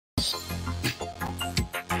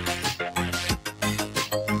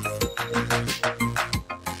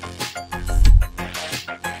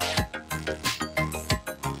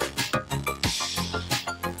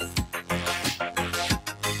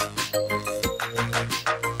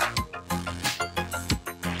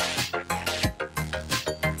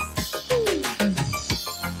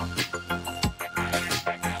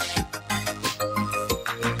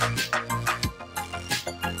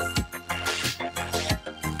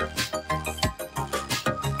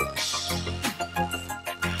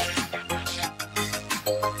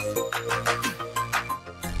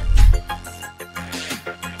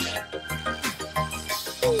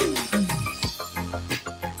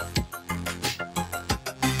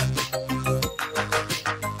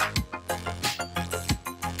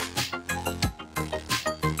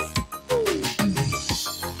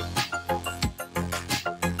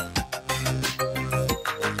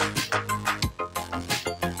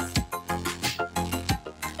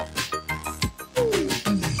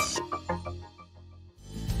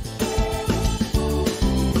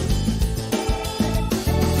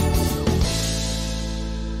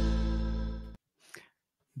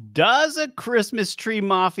Does a Christmas tree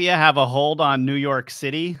mafia have a hold on New York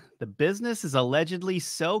City? The business is allegedly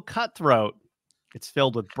so cutthroat. It's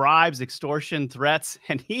filled with bribes, extortion, threats,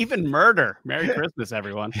 and even murder. Merry Christmas,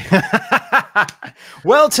 everyone.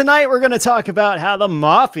 Well, tonight we're going to talk about how the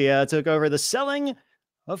mafia took over the selling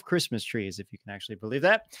of Christmas trees, if you can actually believe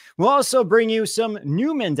that. We'll also bring you some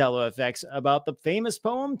new Mandela effects about the famous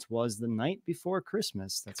poem, "'Twas the Night Before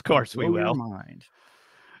Christmas." That's of course we will. Mind.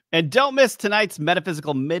 And don't miss tonight's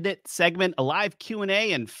Metaphysical Minute segment, a live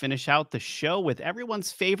Q&A, and finish out the show with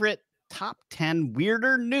everyone's favorite top 10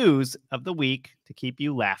 weirder news of the week to keep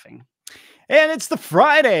you laughing. And it's the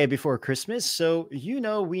Friday before Christmas, so you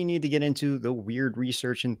know we need to get into the weird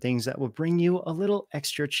research and things that will bring you a little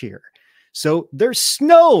extra cheer. So there's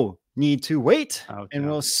no need to wait, and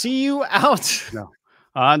we'll see you out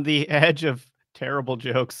on the edge of terrible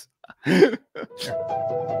jokes.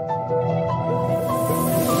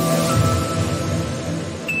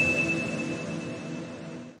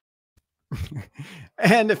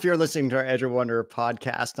 And if you're listening to our Edge of Wonder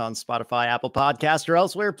podcast on Spotify, Apple Podcast, or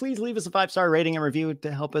elsewhere, please leave us a 5-star rating and review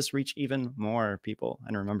to help us reach even more people.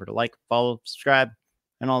 And remember to like, follow, subscribe,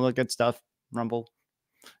 and all the good stuff. Rumble,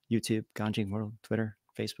 YouTube, Ganji World, Twitter,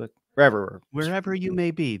 Facebook, wherever you may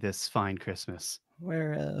be this fine Christmas.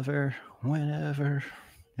 Wherever, whenever.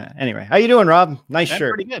 Anyway, how you doing, Rob? Nice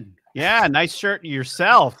shirt. Pretty good. Yeah, nice shirt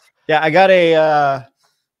yourself. Yeah, I got a...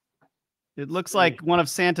 It looks like one of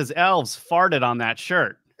Santa's elves farted on that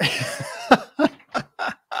shirt.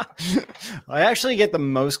 I actually get the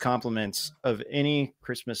most compliments of any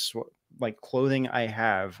Christmas clothing I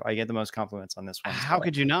have. I get the most compliments on this one. How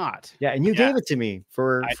could you not? Yeah, and you gave it to me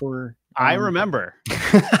for. I remember.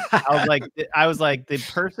 I was like, the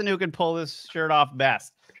person who could pull this shirt off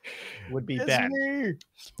best would be Ben.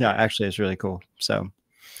 Yeah, actually, it's really cool. So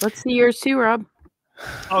let's see yours too, Rob.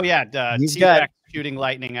 Oh yeah, he's got shooting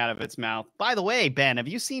lightning out of its mouth. By the way, Ben, have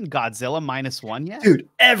you seen Godzilla -1 yet? Dude,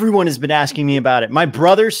 everyone has been asking me about it. My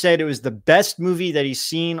brother said it was the best movie that he's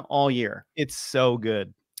seen all year. It's so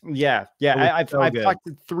good. Yeah. I've talked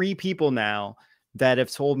to 3 people now that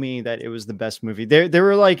have told me that it was the best movie. They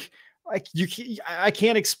were like I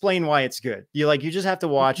can't explain why it's good. You just have to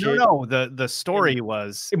watch it. No, the story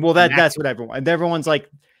was that's what everyone's like.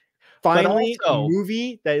 Finally, a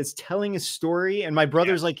movie that is telling a story, and my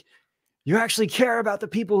brother's like, you actually care about the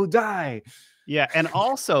people who die. Yeah, and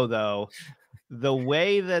also though, the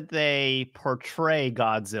way that they portray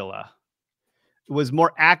Godzilla was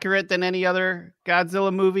more accurate than any other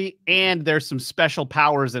Godzilla movie, and there's some special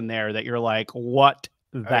powers in there that you're like, what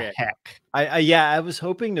the heck? I was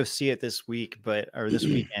hoping to see it this week, or this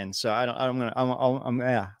weekend. So I'm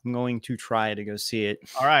going to try to go see it.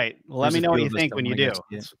 All right, well, let me know what you think when you do.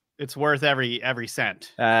 It's worth every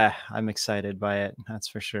cent. I'm excited by it. That's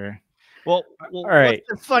for sure. Well, all right.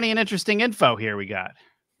 What's the funny and interesting info here we got?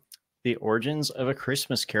 The origins of A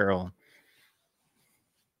Christmas Carol.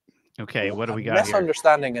 Okay, what do we got here?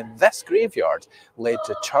 Misunderstanding in this graveyard led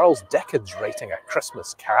to Charles Dickens writing A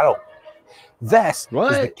Christmas Carol. This is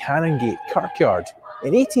the Canongate Kirkyard.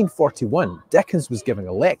 In 1841, Dickens was giving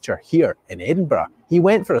a lecture here in Edinburgh. He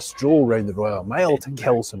went for a stroll round the Royal Mile to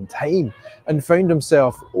kill some time and found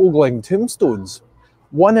himself ogling tombstones.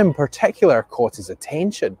 One in particular caught his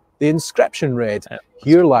attention. The inscription read,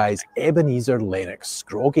 "Here lies Ebenezer Lennox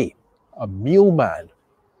Scroggie, a meal man."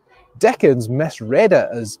 Dickens misread it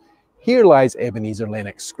as, "Here lies Ebenezer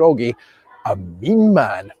Lennox Scroggie, a mean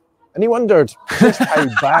man." And he wondered just how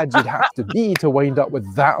bad you'd have to be to wind up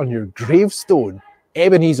with that on your gravestone.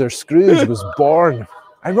 Ebenezer Scrooge was born.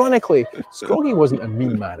 Ironically, Scroggie wasn't a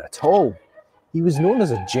mean man at all. He was known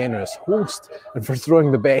as a generous host and for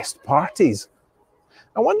throwing the best parties.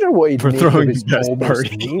 I wonder what he'd make of his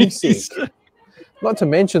almost namesake. Not to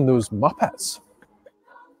mention those Muppets.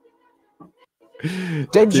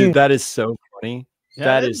 Dude, that is so funny. Yeah,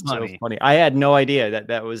 that is so funny. I had no idea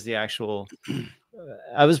that was the actual.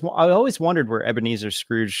 I always wondered where Ebenezer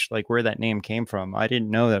Scrooge, where that name came from. I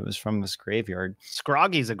didn't know that it was from this graveyard.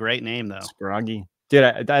 Scroggie's a great name, though. Scroggie.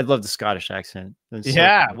 Dude, I love the Scottish accent.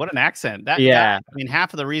 Yeah, what an accent. I mean,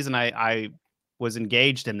 half of the reason I was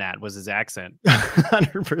engaged in that was his accent.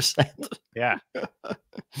 100%. Yeah.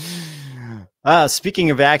 Speaking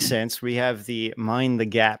of accents, we have the Mind the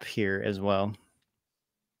Gap here as well.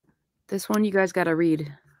 This one you guys got to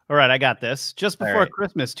read. All right, I got this. Just before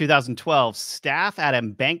Christmas 2012, staff at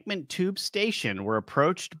Embankment Tube Station were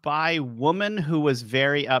approached by a woman who was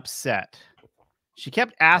very upset. She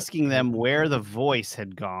kept asking them where the voice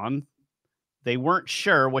had gone. They weren't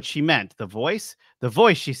sure what she meant. The voice? The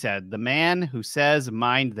voice, she said. The man who says,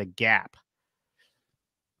 mind the gap.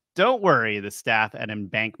 Don't worry, the staff at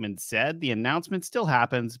Embankment said. The announcement still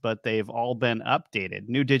happens, but they've all been updated.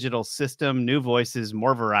 New digital system, new voices,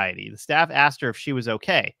 more variety. The staff asked her if she was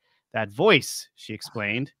okay. That voice, she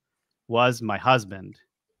explained, was my husband.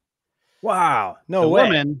 Wow. No the way.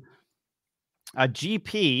 Woman, a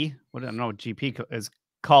GP, I don't know what GP is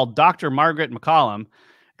called, Dr. Margaret McCollum,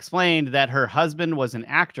 explained that her husband was an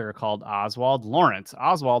actor called Oswald Lawrence.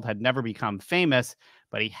 Oswald had never become famous,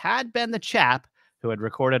 but he had been the chap who had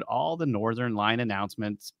recorded all the Northern Line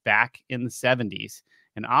announcements back in the 70s.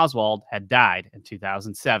 And Oswald had died in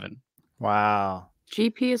 2007. Wow.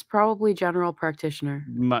 GP is probably general practitioner.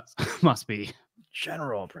 Must be.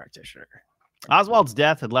 General practitioner. Oswald's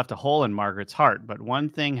death had left a hole in Margaret's heart, but one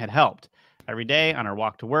thing had helped. Every day on her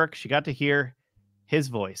walk to work, she got to hear his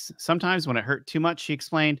voice. Sometimes when it hurt too much, she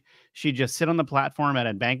explained, she'd just sit on the platform at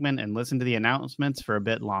Embankment and listen to the announcements for a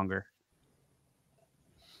bit longer.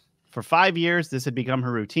 For 5 years, this had become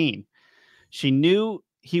her routine. She knew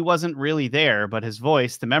he wasn't really there, but his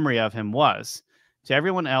voice, the memory of him, was. To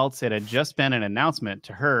everyone else, it had just been an announcement.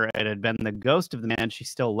 To her, it had been the ghost of the man she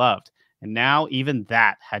still loved. And now even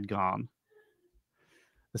that had gone.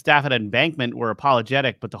 The staff at Embankment were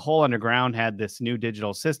apologetic, but the whole underground had this new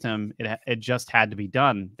digital system. It just had to be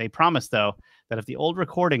done. They promised, though, that if the old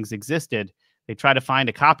recordings existed, they'd try to find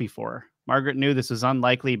a copy for her. Margaret knew this was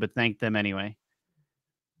unlikely, but thanked them anyway.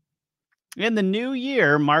 In the new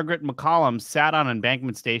year, Margaret McCollum sat on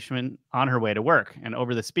Embankment Station on her way to work, and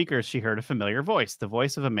over the speakers, she heard a familiar voice, the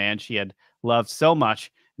voice of a man she had loved so much,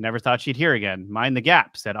 never thought she'd hear again. Mind the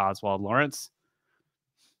gap, said Oswald Lawrence.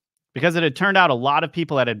 Because it had turned out a lot of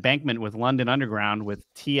people at Embankment with London Underground, with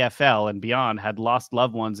TfL and beyond, had lost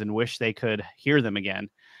loved ones and wished they could hear them again.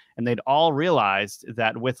 And they'd all realized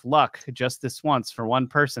that with luck, just this once, for one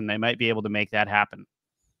person, they might be able to make that happen.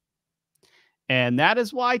 And that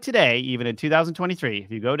is why today, even in 2023, if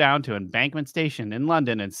you go down to Embankment Station in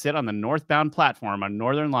London and sit on the northbound platform on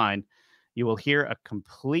Northern Line, you will hear a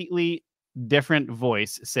completely different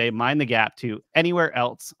voice say mind the gap to anywhere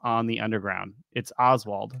else on the underground. It's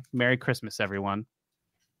Oswald. Merry Christmas, everyone.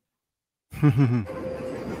 Mind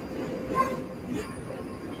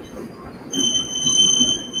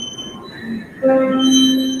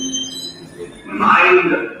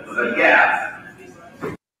the gap.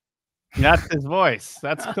 That's his voice.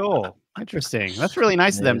 That's cool. Interesting. That's really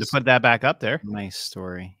nice of them to put that back up there. Nice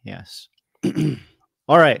story. Yes.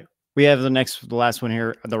 All right. We have the last one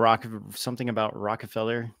here. Something about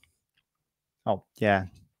Rockefeller. Oh, yeah.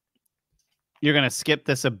 You're going to skip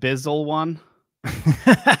this Abyssal one?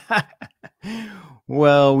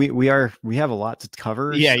 Well, we have a lot to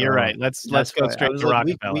cover. Yeah, you're right. Let's go straight to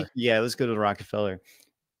Rockefeller. Let's go to Rockefeller.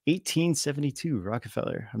 1872,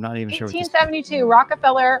 Rockefeller. I'm not even sure. 1872,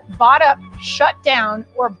 Rockefeller bought up, shut down,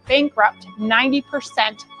 or bankrupt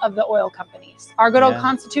 90% of the oil companies. Our good old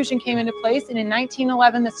Constitution came into place, and in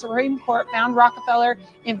 1911, the Supreme Court found Rockefeller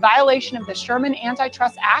in violation of the Sherman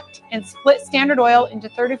Antitrust Act and split Standard Oil into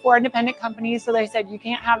 34 independent companies. So they said, you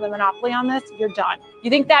can't have the monopoly on this, you're done. You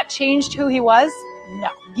think that changed who he was? No.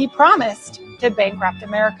 He promised to bankrupt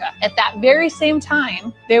America. At that very same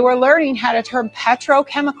time, they were learning how to turn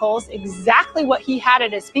petrochemicals, exactly what he had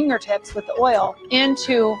at his fingertips with the oil,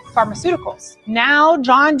 into pharmaceuticals. Now,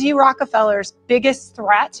 John D. Rockefeller's biggest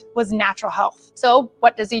threat was natural health. So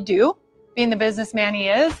what does he do? Being the businessman he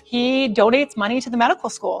is, he donates money to the medical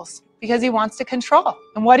schools because he wants to control.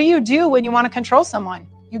 And what do you do when you want to control someone?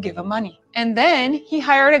 You give him money. And then he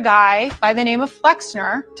hired a guy by the name of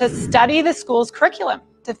Flexner to study the school's curriculum,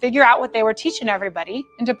 to figure out what they were teaching everybody,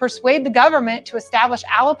 and to persuade the government to establish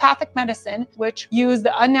allopathic medicine, which used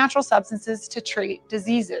the unnatural substances to treat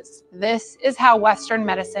diseases. This is how Western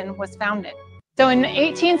medicine was founded. So in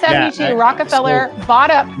 1872, Rockefeller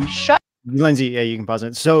bought up, Lindsay, yeah, you can pause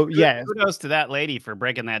it. So, yeah. Kudos to that lady for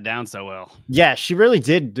breaking that down so well. Yeah, she really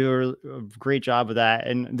did do a great job of that.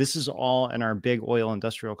 And this is all in our big oil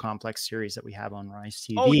industrial complex series that we have on Rise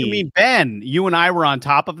TV. Oh, you mean Ben? You and I were on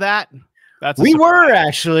top of that? We were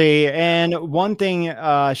actually. And one thing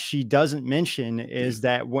she doesn't mention is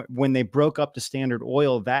that when they broke up the Standard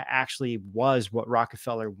Oil, that actually was what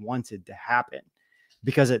Rockefeller wanted to happen.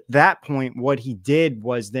 Because at that point, what he did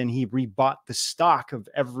was then he rebought the stock of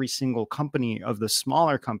every single company of the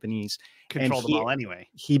smaller companies. Controlled them all anyway.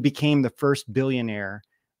 He became the first billionaire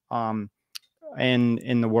in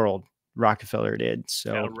the world. Rockefeller did.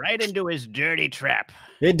 So fell right into his dirty trap.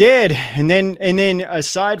 It did. And then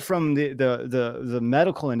aside from the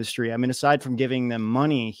medical industry, I mean, aside from giving them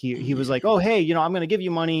money, he was like, oh, hey, you know, I'm going to give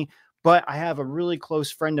you money, but I have a really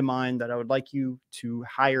close friend of mine that I would like you to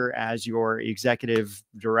hire as your executive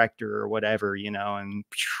director or whatever, you know, and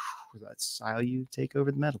that's how you take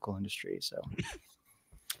over the medical industry. So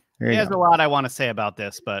there's a lot I want to say about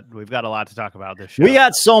this, but we've got a lot to talk about this show. We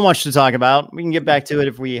got so much to talk about. We can get back to it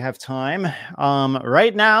if we have time.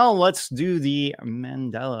 Right now, let's do the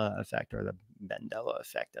Mandela effect, or the Mandela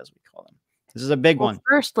effect, as we call them. This is a big one.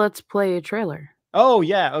 First, let's play a trailer. Oh,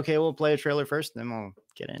 yeah. Okay, we'll play a trailer first, then we'll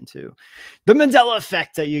get into the Mandela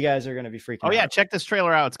effect that you guys are going to be freaking out. Oh, yeah. Check this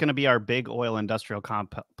trailer out. It's going to be our big oil industrial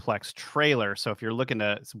complex trailer. So if you're looking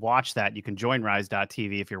to watch that, you can join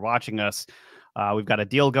rise.tv. If you're watching us, we've got a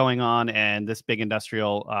deal going on, and this big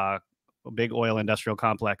oil industrial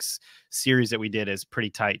complex series that we did is pretty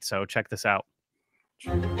tight. So check this out.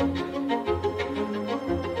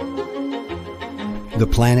 The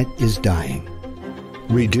planet is dying.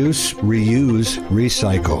 Reduce, reuse,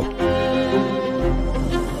 recycle.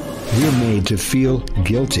 We're made to feel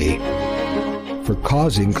guilty for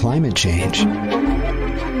causing climate change.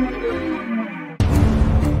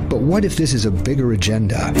 But what if this is a bigger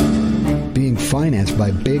agenda, being financed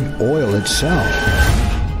by big oil itself?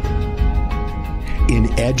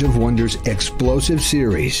 In Edge of Wonder's explosive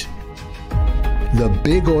series, The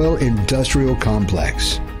Big Oil Industrial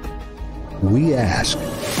Complex, we ask,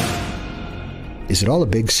 is it all a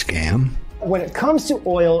big scam? When it comes to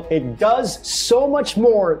oil, it does so much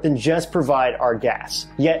more than just provide our gas.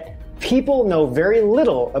 Yet people know very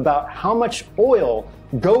little about how much oil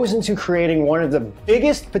goes into creating one of the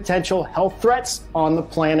biggest potential health threats on the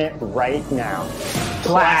planet right now: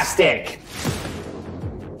 plastic.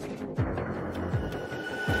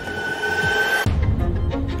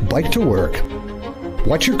 Bike to work.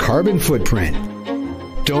 Watch your carbon footprint.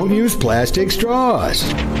 Don't use plastic straws.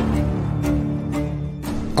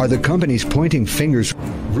 Are the companies pointing fingers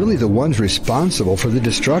really the ones responsible for the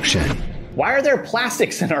destruction? Why are there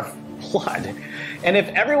plastics in our blood? And if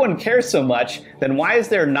everyone cares so much, then why is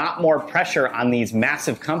there not more pressure on these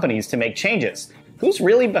massive companies to make changes? Who's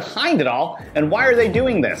really behind it all, and why are they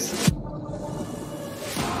doing this?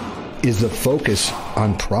 Is the focus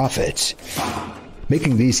on profits,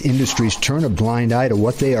 making these industries turn a blind eye to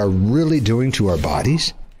what they are really doing to our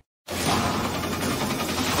bodies?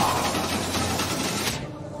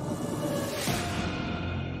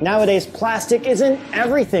 Nowadays, plastic is in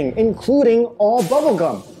everything, including all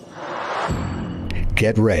bubblegum.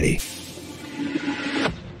 Get ready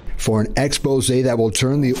for an expose that will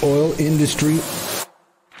turn the oil industry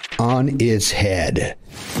on its head.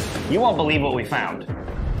 You won't believe what we found.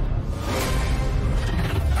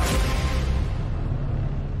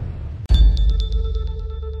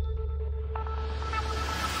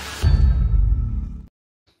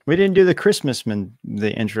 We didn't do the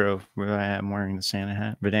the intro where I am wearing the Santa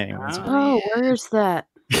hat, but anyways. Oh, where's that?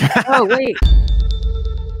 Oh, wait.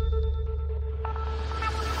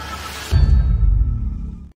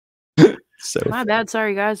 So My bad.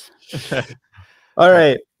 Sorry, guys. all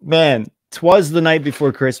right, man. 'Twas the night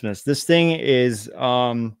before Christmas. This thing is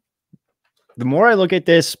the more I look at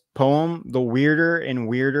this poem, the weirder and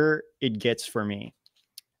weirder it gets for me.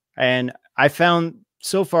 And I found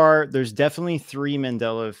so far there's definitely 3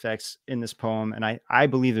 Mandela effects in this poem, and I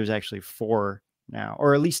believe there's actually 4 now,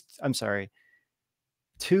 or at least I'm sorry,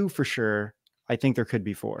 2 for sure. I think there could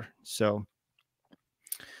be 4. So,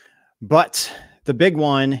 but the big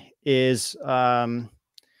one is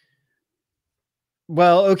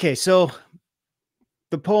well, okay, so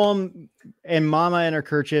the poem, and Mama in her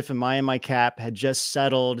kerchief and my in my cap had just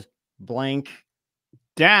settled blank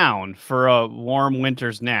down for a warm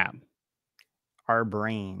winter's nap. Our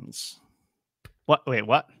brains. What? Wait,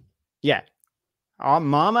 what? Yeah.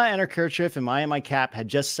 Mama and her kerchief and my cap had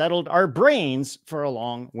just settled our brains for a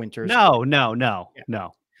long winter's No.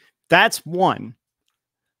 That's one.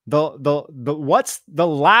 The what's the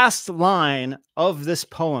last line of this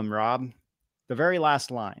poem, Rob? The very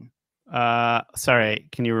last line. Sorry,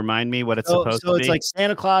 can you remind me what it's supposed to be? So it's like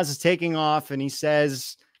Santa Claus is taking off and he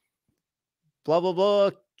says blah blah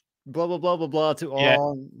blah blah blah blah blah blah to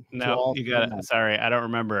all. No, you got it. Sorry, I don't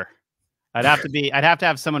remember. I'd have to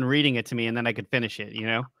have someone reading it to me, and then I could finish it. You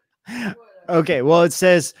know. Okay. Well, it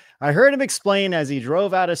says I heard him explain as he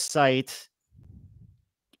drove out of sight.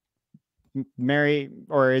 Merry,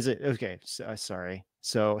 or is it okay? Sorry.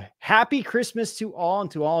 So happy Christmas to all, and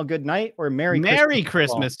to all a good night, or Merry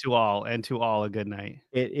Christmas to all, and to all a good night.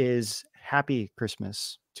 It is Happy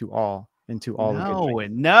Christmas to all, and to all a good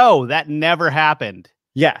night. No, that never happened.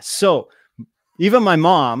 Yeah. So even my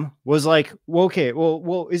mom was like, well, okay,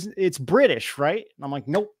 well, it's British, right? And I'm like,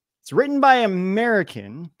 nope, it's written by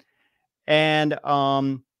American. And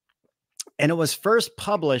it was first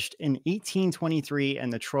published in 1823 in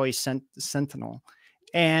the Troy Sentinel.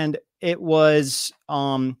 And it was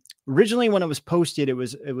originally, when it was posted, it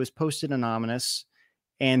was posted anonymous.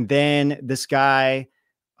 And then this guy,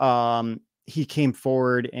 he came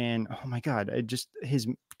forward, and oh my God, his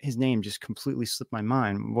name just completely slipped my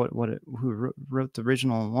mind. Who wrote the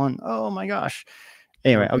original one? Oh my gosh.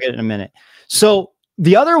 Anyway, I'll get it in a minute. So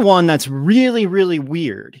the other one that's really, really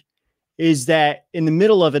weird is that in the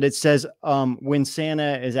middle of it, it says, when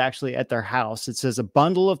Santa is actually at their house, it says a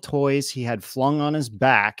bundle of toys he had flung on his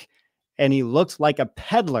back, and he looked like a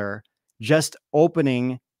peddler just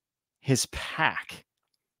opening his pack.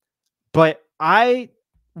 But I,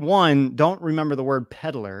 one, don't remember the word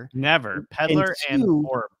peddler. Never. Peddler and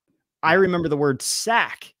orb. I remember the word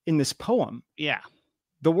sack in this poem. Yeah.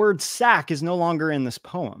 The word sack is no longer in this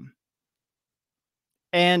poem.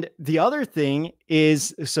 And the other thing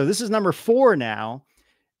is, so this is number 4 now,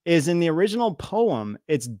 is in the original poem,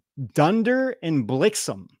 it's Dunder and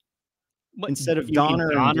Blixen instead of Donner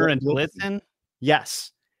and Blitzen.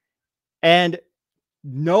 Yes. And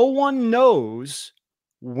no one knows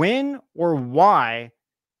when or why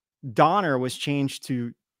Dunder was changed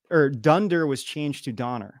to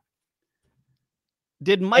Donner.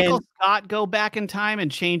 Did Michael Scott go back in time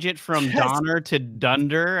and change it from Donner to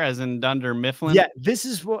Dunder, as in Dunder Mifflin? Yeah, this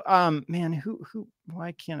is what man,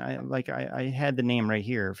 why can't I had the name right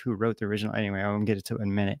here of who wrote the original. Anyway, I'll get it to it in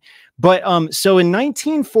a minute. But so in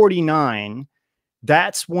 1949,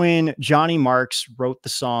 that's when Johnny Marks wrote the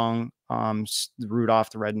song Rudolph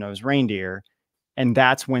the Red-Nosed Reindeer, and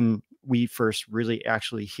that's when we first really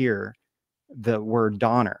actually hear the word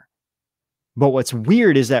Donner. But what's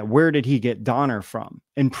weird is that where did he get Donner from?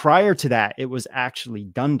 And prior to that, it was actually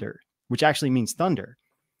Dunder, which actually means thunder.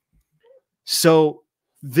 So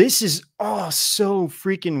this is all so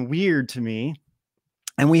freaking weird to me.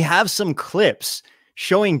 And we have some clips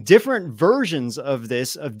showing different versions of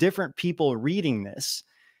this, of different people reading this.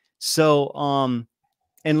 So,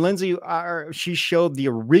 and Lindsay, she showed the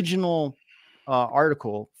original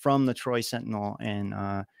article from the Troy Sentinel and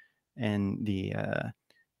the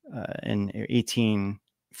in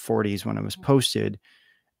 1840s when it was posted.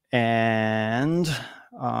 And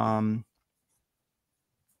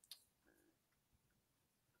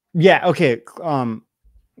yeah, okay.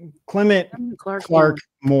 Clement Clark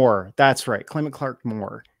Moore. That's right. Clement Clark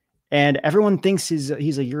Moore. And everyone thinks he's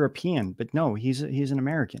a European, but no, he's an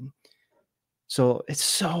American. So it's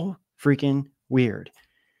so freaking weird.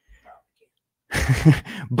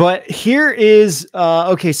 But here is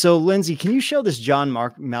okay. So Lindsay, can you show this John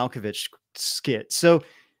Malkovich skit? So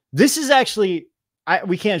this is actually,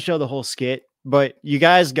 we can't show the whole skit, but you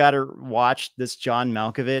guys got to watch this John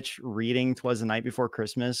Malkovich reading "'Twas the Night Before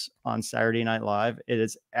Christmas" on Saturday Night Live. It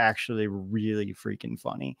is actually really freaking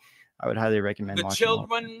funny. I would highly recommend watching. The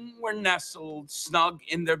children were nestled snug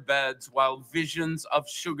in their beds while visions of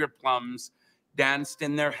sugar plums danced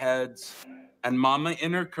in their heads, and Mama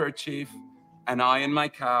in her kerchief and I in my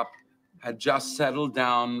cap had just settled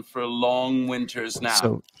down for a long winter's nap.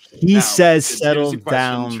 So he says settled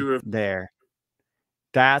down there.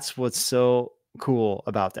 That's what's so cool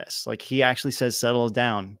about this. Like, he actually says settle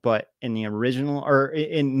down, but in the original, or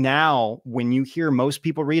in now, when you hear most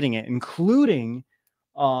people reading it, including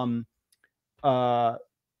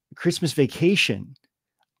Christmas Vacation,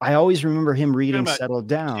 I always remember him reading settle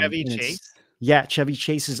down. Chevy Chase? Yeah, Chevy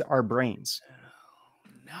Chase's Our Brains.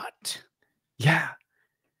 Nut. Yeah.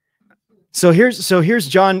 So here's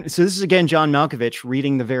John. So this is again John Malkovich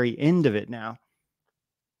reading the very end of it now.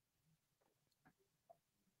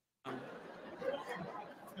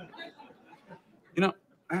 You know,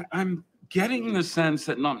 I'm getting the sense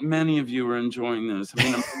that not many of you are enjoying this. I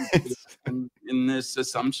mean, I'm in this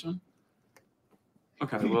assumption.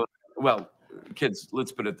 Okay, well, kids,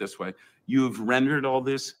 let's put it this way. You've rendered all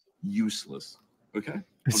this useless. Okay?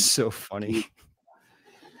 It's so funny.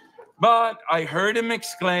 But I heard him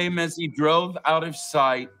exclaim as he drove out of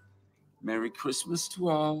sight, "Merry Christmas to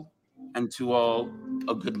all, and to all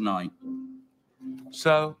a good night."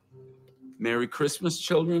 So, Merry Christmas,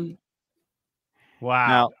 children. Wow.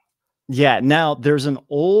 Now, Yeah. Now there's an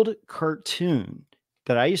old cartoon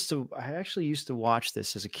that I actually used to watch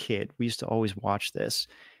this as a kid. We used to always watch this.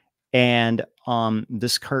 And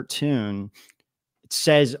this cartoon, it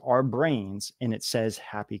says our brains and it says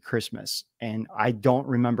Happy Christmas. And I don't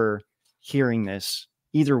remember hearing this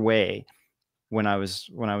either way when I was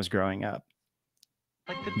growing up.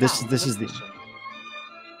 Like This is the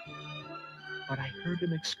but I heard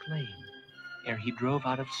him exclaim ere he drove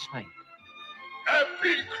out of sight.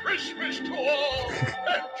 Happy Christmas to all, and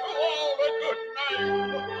to all a good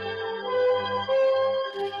night.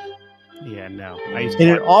 Yeah, no. And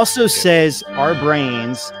it also says our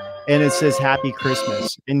brains and it says Happy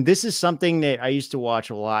Christmas. And this is something that I used to watch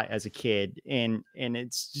a lot as a kid. And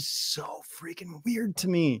it's just so freaking weird to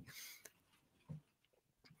me.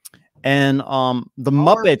 And the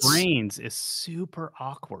Muppets Brains is super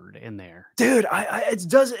awkward in there. Dude,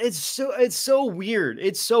 it's so weird.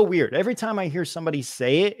 It's so weird. Every time I hear somebody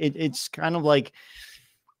say it, it's kind of like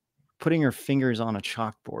putting your fingers on a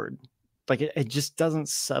chalkboard. Like it just doesn't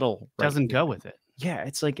settle. Doesn't go with it. Yeah,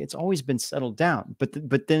 it's like it's always been settled down. But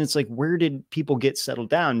then it's like, where did people get settled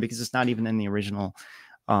down? Because it's not even in the original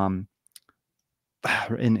in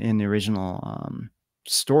the original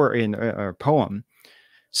story or poem.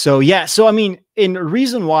 So yeah, so I mean, and the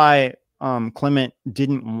reason why Clement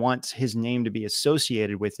didn't want his name to be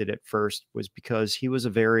associated with it at first was because he was a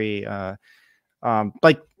very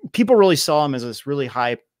like people really saw him as this really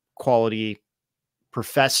high quality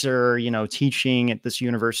professor, you know, teaching at this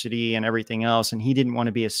university and everything else, and he didn't want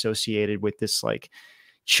to be associated with this like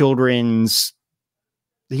children's.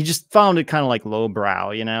 He just found it kind of like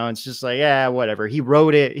lowbrow, you know. It's just like, yeah, whatever. He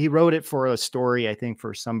wrote it for a story, I think,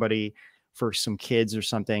 for somebody, for some kids or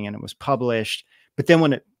something, and it was published. But then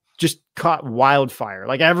when it just caught wildfire,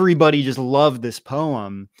 like everybody just loved this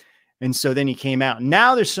poem, and so then he came out.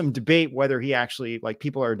 Now there's some debate whether he actually, like,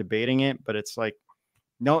 people are debating it, but it's like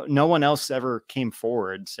no one else ever came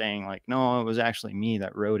forward saying like, no, it was actually me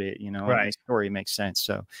that wrote it, you know. Right. The story makes sense.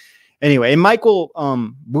 So anyway, and Michael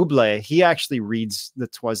Bublé, he actually reads the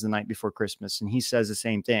 "'Twas the Night Before Christmas," and he says the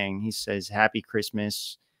same thing. He says Happy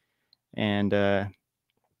Christmas, and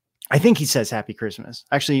I think he says Happy Christmas.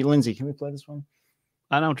 Actually, Lindsay, can we play this one?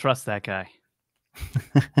 I don't trust that guy.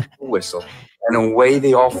 Whistle, and away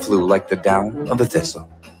they all flew like the down of a thistle.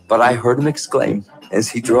 But I heard him exclaim as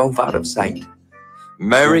he drove out of sight,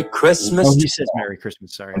 "Merry Christmas!" Oh, he says Merry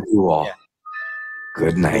Christmas. Sorry, to you all. Yeah.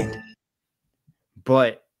 Good night.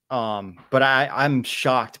 But I'm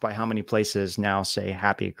shocked by how many places now say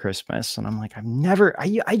Happy Christmas, and I'm like,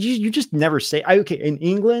 you just never say. Okay, in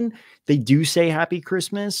England they do say Happy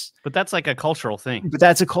Christmas, but that's like a cultural thing. But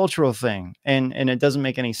that's a cultural thing, and it doesn't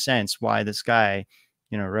make any sense why this guy,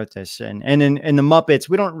 you know, wrote this. And in the Muppets,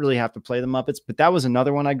 we don't really have to play the Muppets, but that was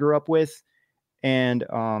another one I grew up with, and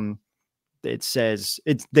they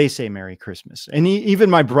say Merry Christmas, and even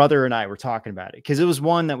my brother and I were talking about it because it was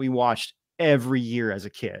one that we watched every year as a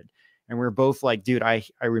kid, and we were both like, dude, I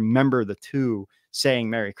remember the two saying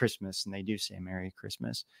Merry Christmas, and they do say Merry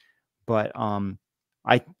Christmas, but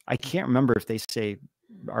I can't remember if they say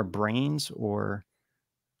our brains or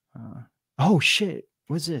oh shit,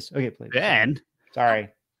 what's this? Okay, play Ben, sorry,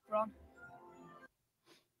 Wrong.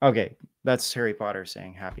 Okay, that's Harry Potter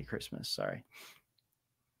saying Happy Christmas. Sorry.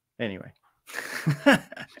 Anyway.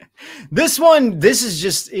 This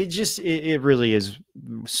really is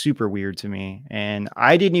super weird to me, and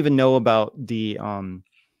I didn't even know about the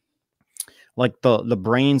like the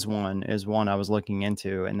brains one is one I was looking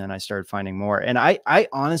into, and then I started finding more, and I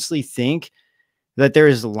honestly think that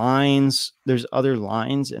there's other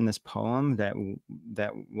lines in this poem that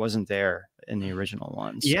wasn't there in the original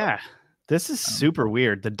ones. Yeah, this is super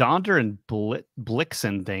weird. The Donder and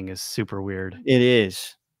Blixen thing is super weird. It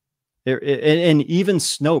is. And even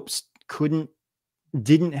Snopes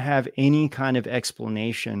didn't have any kind of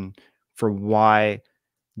explanation for why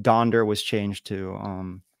Donder was changed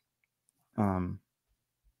to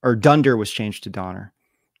or Dunder was changed to Donner.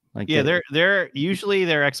 Like, yeah, usually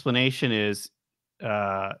their explanation is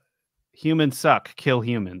humans suck, kill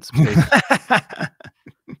humans.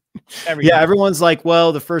 Yeah, everyone's like,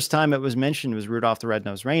 well, the first time it was mentioned was Rudolph the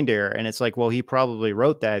Red-Nosed Reindeer, and it's like, well, he probably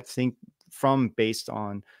wrote that based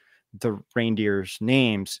on the reindeer's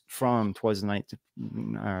names from "'Twas the Night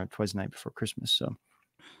Before Christmas." So,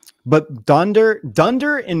 but Dunder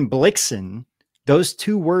and Blixen, those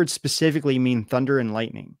two words specifically mean thunder and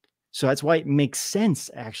lightning. So that's why it makes sense.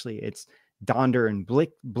 Actually, it's Donder and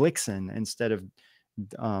Blixen instead of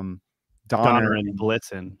Donner and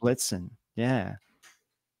Blitzen. Yeah.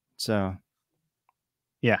 So,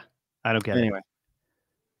 yeah, I don't get it. Anyway,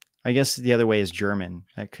 I guess the other way is German.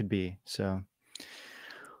 That could be so.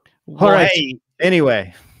 All right. Hey,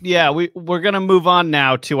 anyway. Yeah, we're going to move on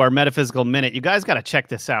now to our metaphysical minute. You guys got to check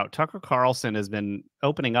this out. Tucker Carlson has been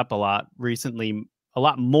opening up a lot recently, a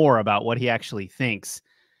lot more about what he actually thinks.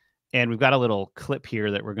 And we've got a little clip here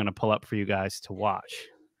that we're going to pull up for you guys to watch.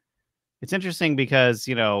 It's interesting because,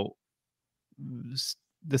 you know,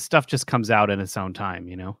 the stuff just comes out in its own time,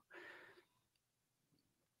 you know?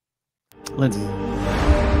 Lindsay.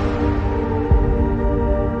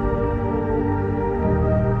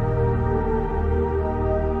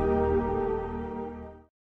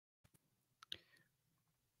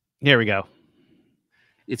 Here we go.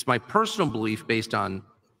 It's my personal belief, based on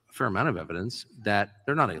a fair amount of evidence, that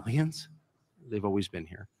they're not aliens. They've always been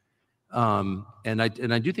here, and I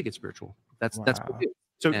do think it's spiritual. That's what it is.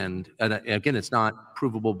 So, and again, it's not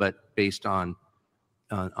provable, but based on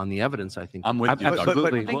the evidence, I think I'm with you.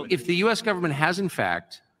 Absolutely. But if the U.S. government has in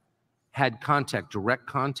fact had direct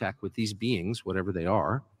contact with these beings, whatever they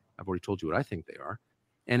are, I've already told you what I think they are,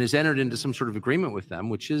 and has entered into some sort of agreement with them,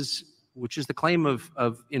 which is the claim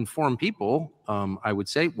of informed people, I would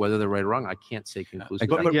say. Whether they're right or wrong, I can't say conclusively.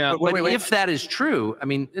 But if that is true, I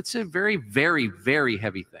mean, it's a very, very, very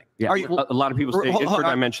heavy thing. Yeah, a lot of people say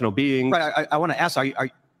interdimensional beings. Right. I want to ask: Are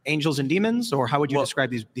angels and demons, or how would you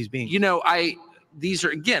describe these beings? You know, these are,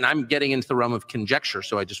 again, I'm getting into the realm of conjecture,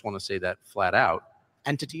 so I just want to say that flat out.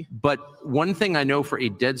 Entity. But one thing I know for a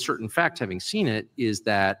dead certain fact, having seen it, is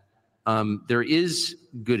that there is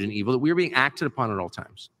good and evil, that we are being acted upon at all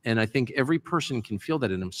times. And I think every person can feel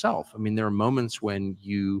that in himself. I mean, there are moments when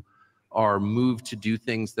you are moved to do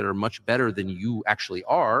things that are much better than you actually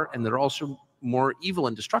are, and that are also more evil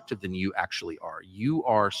and destructive than you actually are. You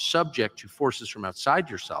are subject to forces from outside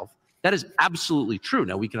yourself. That is absolutely true.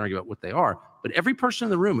 Now, we can argue about what they are, but every person in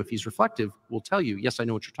the room, if he's reflective, will tell you, yes, I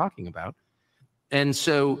know what you're talking about. And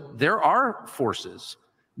so there are forces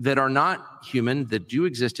that are not human, that do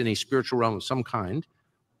exist in a spiritual realm of some kind,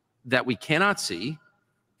 that we cannot see,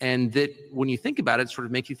 and that when you think about it, sort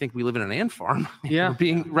of make you think we live in an ant farm. Yeah.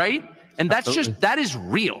 Being right. And that's Absolutely. that is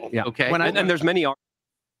real. Yeah. Okay. And there's many.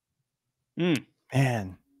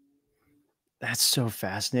 Man, that's so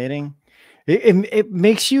fascinating. It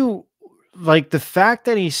makes you, like, the fact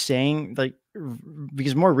that he's saying, like,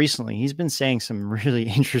 because more recently he's been saying some really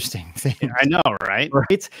interesting things. I know, right?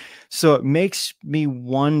 Right. So it makes me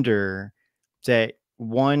wonder that,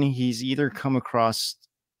 one, he's either come across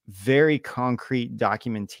very concrete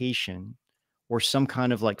documentation or some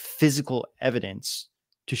kind of like physical evidence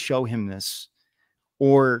to show him this,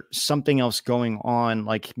 or something else going on.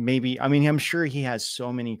 Like, maybe, I mean, I'm sure he has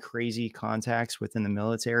so many crazy contacts within the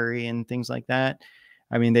military and things like that.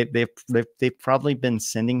 I mean, they've probably been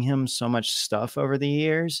sending him so much stuff over the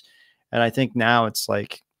years, and I think now it's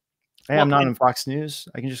like, hey, I'm not on Fox News.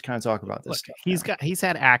 I can just kind of talk about this stuff. He's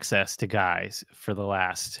had access to guys for the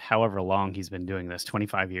last however long he's been doing this,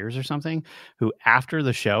 25 years or something, who after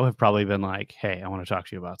the show have probably been like, hey, I want to talk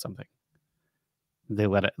to you about something. They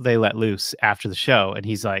let loose after the show, and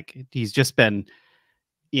he's like, he's just been,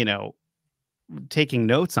 you know, taking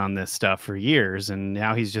notes on this stuff for years, and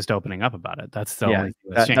now he's just opening up about it. That's the only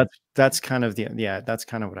thing that's kind of that's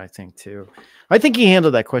kind of what I think too. I think he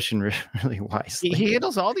handled that question really wisely. He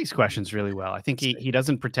handles all these questions really well. I think he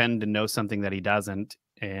doesn't pretend to know something that he doesn't,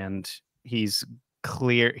 and he's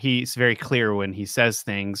very clear when he says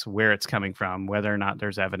things, where it's coming from, whether or not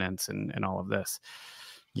there's evidence, and all of this.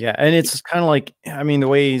 Yeah, and it's kind of like, I mean, the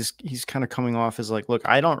way he's kind of coming off is like, look,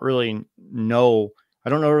 I don't really know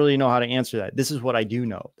how to answer that. This is what I do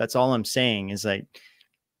know. That's all I'm saying, is like,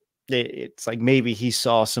 it's like maybe he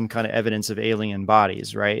saw some kind of evidence of alien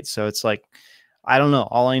bodies, right? So it's like, I don't know.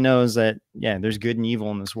 All I know is that, yeah, there's good and evil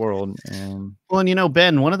in this world. And you know,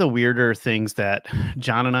 Ben, one of the weirder things that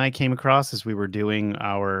John and I came across as we were doing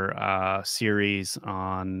our series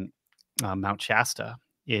on Mount Shasta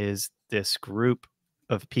is this group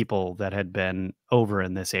of people that had been over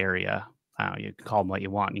in this area. You can call them what you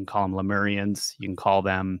want. You can call them Lemurians. You can call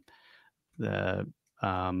them the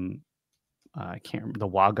I can't remember, the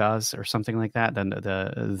Wagas or something like that. Then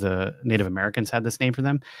the Native Americans had this name for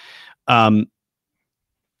them.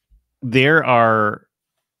 There are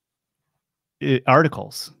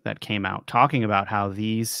articles that came out talking about how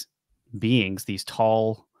these beings, these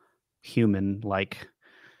tall human-like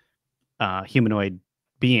humanoid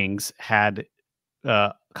beings, had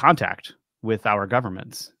contact with our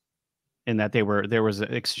governments, and that there was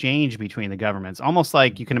an exchange between the governments, almost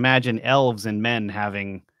like you can imagine elves and men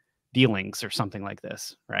having dealings or something like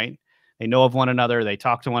this, right? They know of one another, they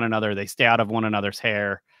talk to one another, they stay out of one another's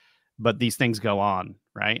hair, but these things go on,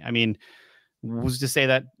 right? I mean, Who's to say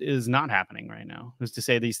that is not happening right now? Who's to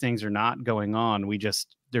say these things are not going on?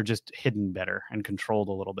 They're just hidden better and controlled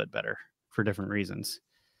a little bit better for different reasons.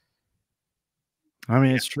 I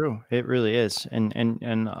mean, it's true. It really is.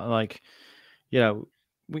 And like,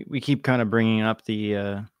 we keep kind of bringing up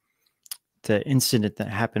the incident that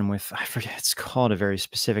happened with, I forget, it's called a very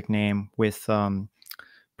specific name, with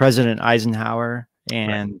President Eisenhower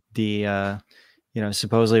and the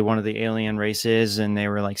supposedly one of the alien races, and they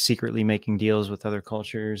were like secretly making deals with other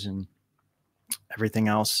cultures and everything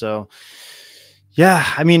else. So yeah,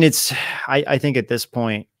 I mean, I think at this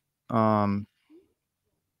point, I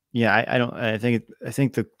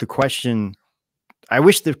think the question, I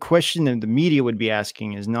wish the question that the media would be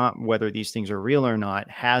asking is not whether these things are real or not.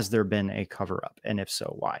 Has there been a cover up? And if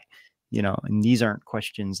so, why? And these aren't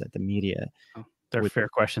questions that the media. They're fair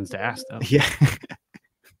questions to ask, though. Yeah.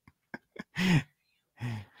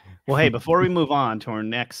 Well, hey, before we move on to our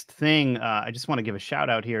next thing, I just want to give a shout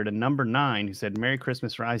out here to number 9, who said Merry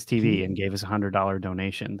Christmas Rise TV and gave us a $100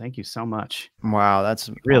 donation. Thank you so much. Wow, that's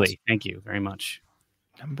really awesome. Thank you very much.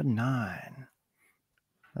 Number 9.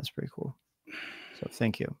 That's pretty cool. So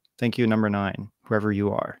thank you, number 9, whoever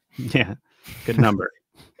you are. Yeah, good number.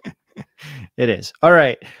 It is. All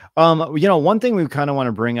right. One thing we kind of want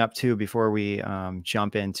to bring up too before we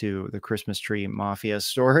jump into the Christmas tree mafia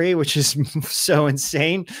story, which is so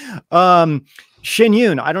insane. Shin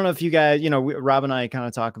Yoon, I don't know if you guys, Rob and I kind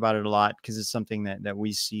of talk about it a lot because it's something that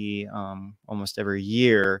we see almost every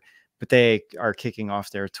year, but they are kicking off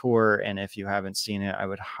their tour. And if you haven't seen it, I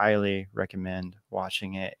would highly recommend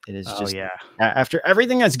watching it. It is just, after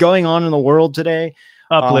everything that's going on in the world today,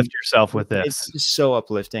 uplift yourself with this. It's just so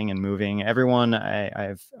uplifting and moving. Everyone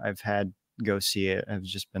I've had go see it have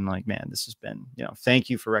just been like, man, this has been, thank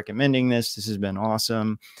you for recommending this. This has been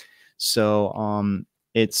awesome. So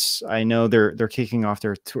I know they're kicking off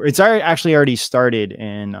their tour. It's actually already started,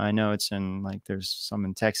 and I know it's in there's some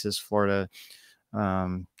in Texas, Florida,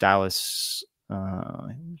 Dallas,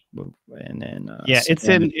 and then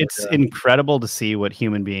it's incredible to see what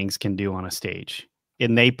human beings can do on a stage.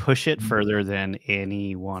 And they push it further than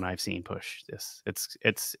anyone I've seen push this.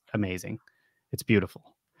 It's amazing. It's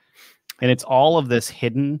beautiful. And it's all of this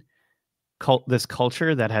hidden this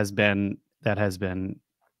culture that has been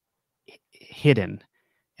hidden,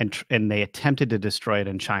 and they attempted to destroy it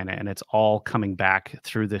in China, and it's all coming back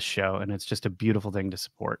through this show, and it's just a beautiful thing to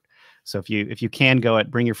support. So if you can go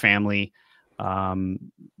bring your family.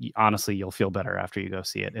 Honestly, you'll feel better after you go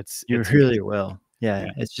see it. You really will. Yeah,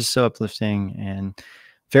 it's just so uplifting and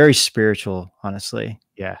very spiritual, honestly.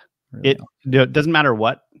 Yeah. Really it doesn't matter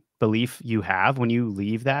what belief you have. When you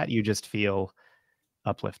leave that, you just feel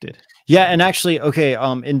uplifted. Yeah, and actually, okay,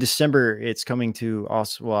 in December, it's coming to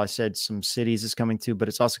also, well, I said some cities it's coming to, but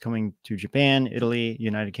it's also coming to Japan, Italy,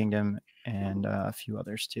 United Kingdom, and a few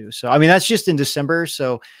others too. So, I mean, that's just in December.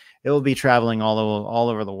 So it will be traveling all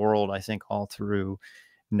over the world, I think, all through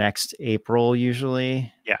next April,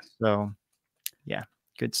 usually. Yeah. So yeah,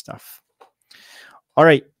 good stuff. All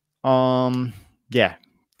right. Yeah,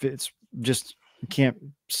 it's just, can't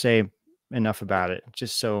say enough about it.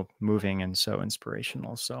 Just so moving and so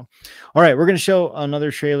inspirational. So, all right, we're going to show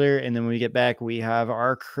another trailer, and then when we get back, we have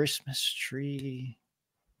our Christmas tree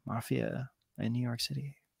mafia in New York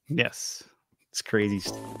City. Yes. It's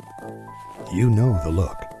crazy. You know the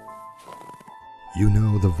look. You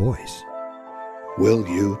know the voice. Will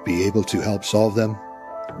you be able to help solve them?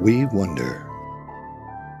 We wonder.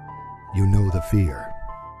 You know the fear,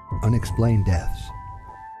 unexplained deaths,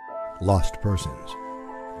 lost persons,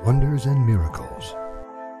 wonders and miracles.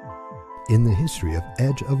 In the history of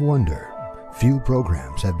Edge of Wonder, few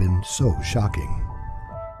programs have been so shocking,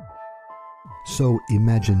 so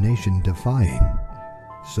imagination-defying,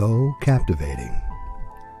 so captivating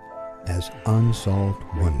as Unsolved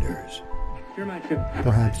Wonders.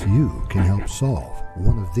 Perhaps you can help solve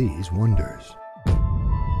one of these wonders.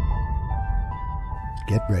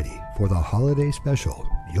 Get ready for the holiday special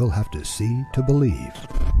you'll have to see to believe.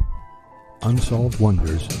 Unsolved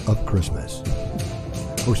Wonders of Christmas.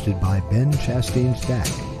 Hosted by Ben Chastain Stack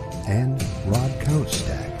and Rod Count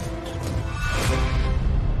Stack.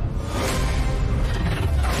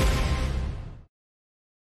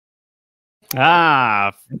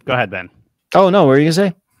 Go ahead, Ben. Oh, no, what were you going to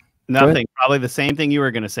say? Nothing. Probably the same thing you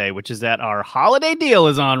were going to say, which is that our holiday deal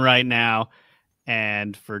is on right now.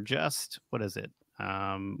 And for just, what is it?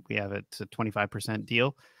 We have it to 25%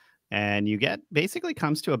 deal. And you get, basically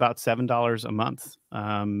comes to about $7 a month.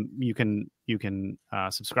 You can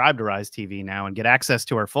subscribe to Rise TV now and get access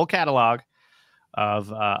to our full catalog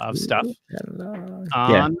of stuff Yeah.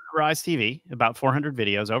 on Rise TV. About 400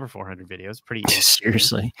 videos, over 400 videos. Pretty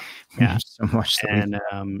seriously. Yeah, so much. And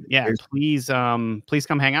yeah, please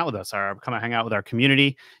come hang out with us. Come hang out with our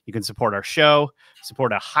community. You can support our show,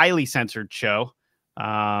 support a highly censored show.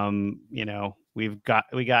 You know, we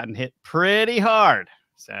gotten hit pretty hard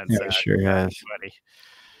since sure has.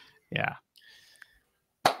 Yeah.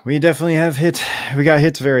 We definitely have we got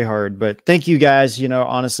hit very hard, but thank you guys. You know,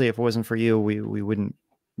 honestly, if it wasn't for you, we wouldn't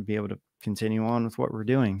be able to continue on with what we're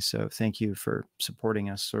doing. So thank you for supporting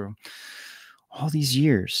us through all these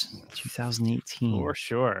years. 2018. For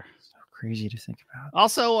sure. So crazy to think about.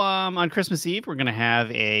 Also, on Christmas Eve, we're going to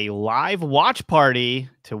have a live watch party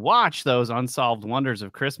to watch those unsolved wonders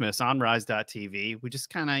of Christmas on rise.tv. We just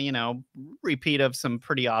kind of, you know, repeat of some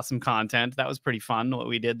pretty awesome content. That was pretty fun what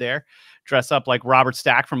we did there. Dress up like Robert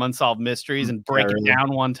Stack from Unsolved Mysteries and break it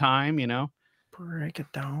down one time, you know. Break it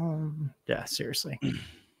down. Yeah, seriously.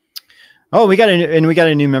 Oh, we got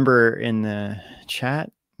a new member in the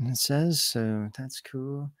chat. It says so. That's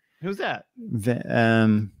cool. Who's that?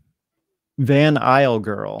 Van Isle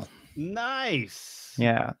Girl. Nice.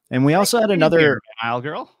 Yeah, and we also had another Van Isle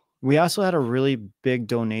Girl. We also had a really big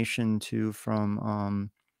donation too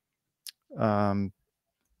from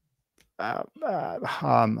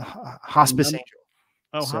Hospice Angel.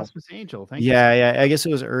 Oh, So, Hospice Angel. Thank you. Yeah. I guess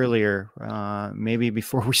it was earlier, maybe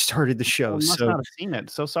before we started the show. We must so not have seen it.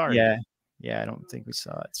 So sorry. Yeah, I don't think we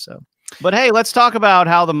saw it. So, but hey, let's talk about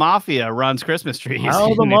how the Mafia runs Christmas trees.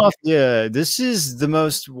 How the Mafia. This is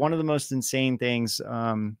one of the most insane things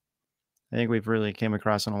I think we've really came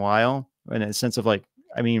across in a while. In a sense of like,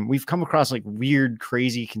 I mean, we've come across like weird,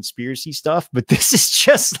 crazy conspiracy stuff, but this is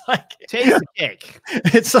just like taste the cake.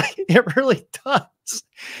 It's like it really does.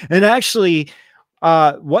 And actually,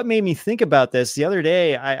 what made me think about this the other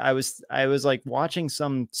day, I was like watching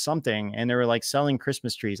something and they were like selling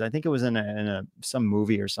Christmas trees. I think it was in some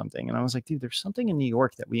movie or something. And I was like, dude, there's something in New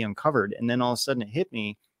York that we uncovered. And then all of a sudden it hit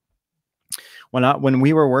me when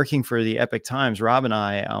we were working for the Epic Times, Rob and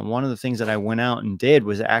I, one of the things that I went out and did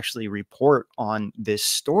was actually report on this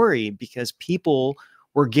story because people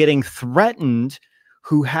were getting threatened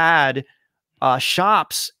who had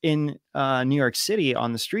shops in New York City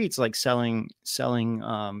on the streets, like selling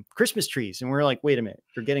Christmas trees. And we're like, wait a minute,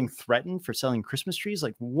 you're getting threatened for selling Christmas trees?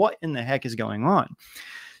 Like, what in the heck is going on?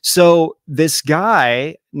 So this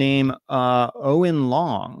guy named Owen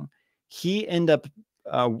Long, he ended up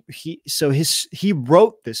he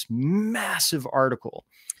wrote this massive article.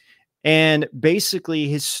 And basically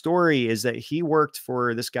his story is that he worked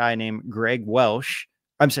for this guy named Greg Walsh.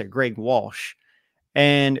 And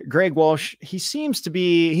Greg Walsh, he seems to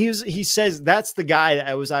be, he says that's the guy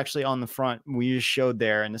that was actually on the front we just showed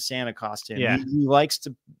there in the Santa costume. Yeah. He likes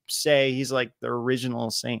to say he's like the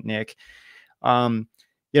original Saint Nick.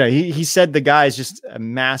 He said the guy is just a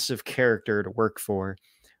massive character to work for.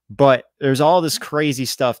 But there's all this crazy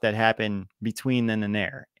stuff that happened between then and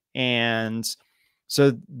there. And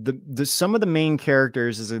so some of the main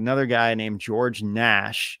characters is another guy named George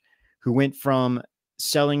Nash, who went from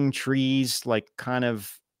selling trees like kind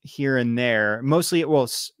of here and there, mostly,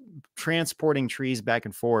 transporting trees back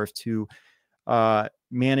and forth to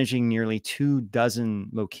managing nearly 24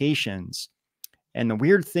 locations. And the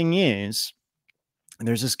weird thing is,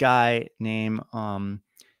 there's this guy named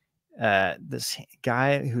this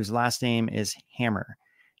guy whose last name is Hammer,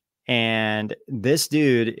 and this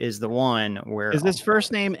dude is the one where is his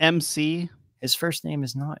first name MC? His first name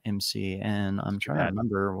is not MC, and I'm trying to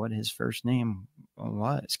remember what his first name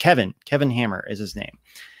was. Kevin Hammer is his name,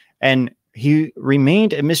 and he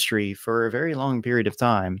remained a mystery for a very long period of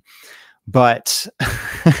time. But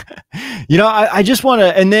I just want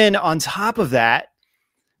to, and then on top of that,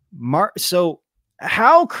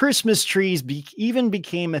 how Christmas trees even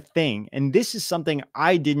became a thing. And this is something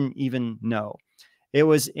I didn't even know. It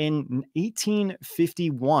was in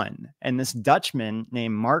 1851. And this Dutchman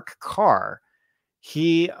named Mark Carr,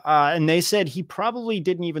 and they said he probably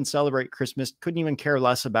didn't even celebrate Christmas, couldn't even care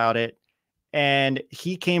less about it. And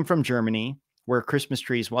he came from Germany, where Christmas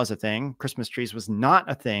trees was a thing. Christmas trees was not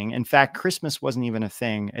a thing. In fact, Christmas wasn't even a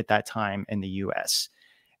thing at that time in the US.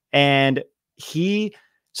 And he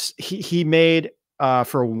made,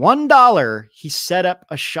 for $1, he set up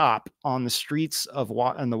a shop on the streets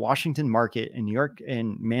on the Washington Market in New York,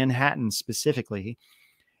 in Manhattan specifically,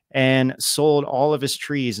 and sold all of his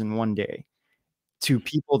trees in one day to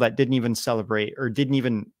people that didn't even celebrate, or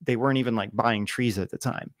they weren't even like buying trees at the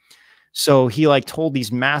time. So he like told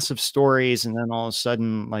these massive stories, and then all of a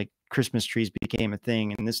sudden, like, Christmas trees became a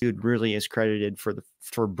thing. And this dude really is credited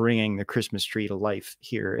for bringing the Christmas tree to life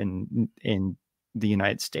here in the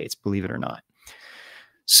United States, believe it or not.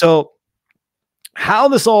 So how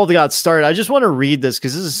this all got started, I just want to read this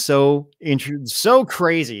because this is so so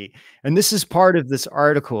crazy. And this is part of this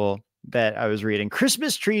article that I was reading.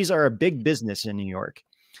 Christmas trees are a big business in New York.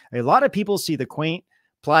 A lot of people see the quaint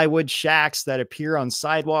plywood shacks that appear on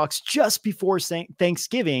sidewalks just before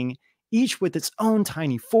Thanksgiving, each with its own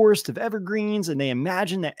tiny forest of evergreens, and they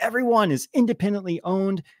imagine that everyone is independently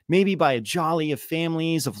owned, maybe by a jolly of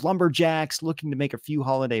families of lumberjacks looking to make a few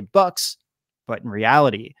holiday bucks. But in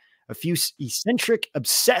reality, a few eccentric,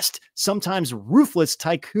 obsessed, sometimes ruthless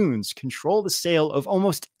tycoons control the sale of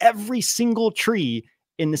almost every single tree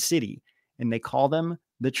in the city, and they call them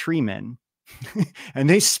the tree men. And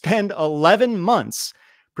they spend 11 months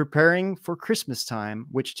preparing for Christmas time,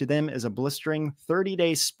 which to them is a blistering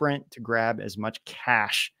 30-day sprint to grab as much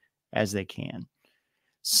cash as they can.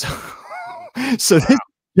 So this,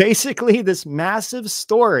 basically this massive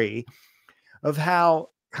story of how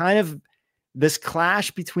kind of this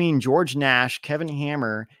clash between George Nash, Kevin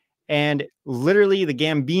Hammer, and literally the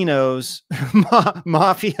Gambinos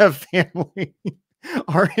mafia family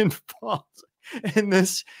are involved in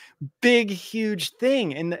this big, huge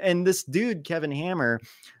thing. And this dude, Kevin Hammer,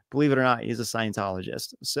 believe it or not, he's a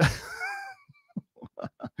Scientologist. So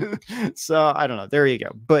I don't know. There you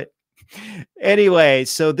go. But anyway,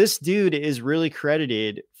 so this dude is really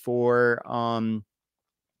credited for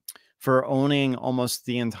owning almost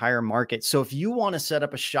the entire market. So if you want to set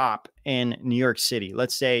up a shop in New York City,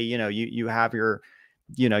 let's say, you know, you have your,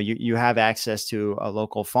 you know, you have access to a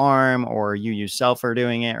local farm, or you yourself are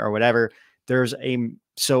doing it or whatever.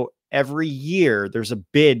 So every year there's a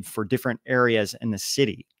bid for different areas in the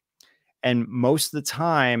city. And most of the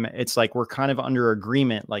time it's like, we're kind of under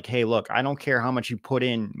agreement. Like, hey, look, I don't care how much you put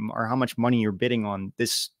in or how much money you're bidding on.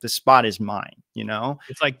 This spot is mine, you know?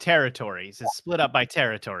 It's like territories. It's split up by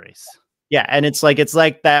territories. Yeah. And it's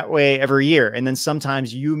like that way every year. And then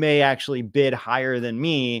sometimes you may actually bid higher than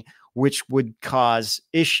me, which would cause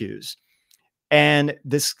issues. And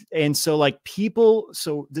so like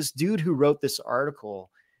so this dude who wrote this article,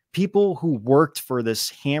 people who worked for this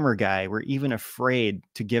Hammer guy were even afraid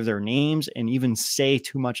to give their names and even say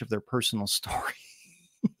too much of their personal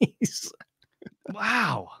stories.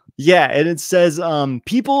 Wow. Yeah. And it says,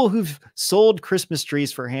 people who've sold Christmas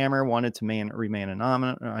trees for Hammer wanted to remain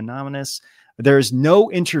anonymous. There's no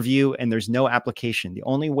interview and there's no application. The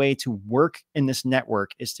only way to work in this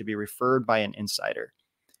network is to be referred by an insider.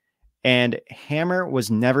 And Hammer was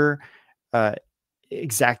never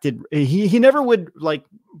exacted. He never would like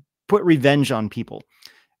put revenge on people.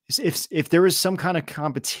 If there was some kind of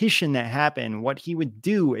competition that happened, what he would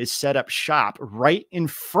do is set up shop right in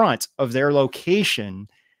front of their location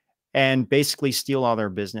and basically steal all their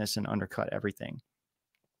business and undercut everything.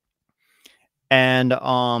 And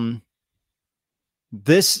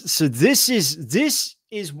this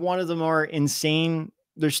is one of the more insane.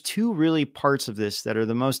 There's two really parts of this that are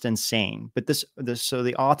the most insane, but so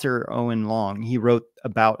the author, Owen Long, he wrote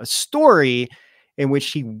about a story in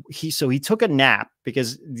which he took a nap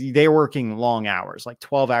because they were working long hours, like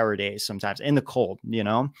 12-hour days, sometimes in the cold, you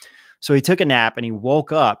know? So he took a nap and he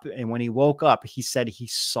woke up. And when he woke up, he said he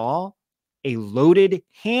saw a loaded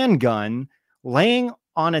handgun laying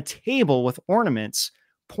on a table with ornaments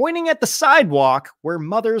pointing at the sidewalk where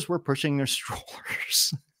mothers were pushing their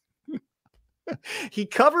strollers. He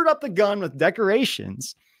covered up the gun with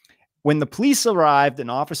decorations. When the police arrived, an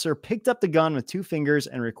officer picked up the gun with 2 fingers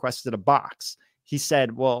and requested a box. He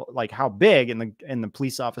said, well, like how big? And the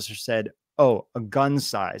police officer said, oh, a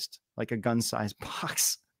gun-sized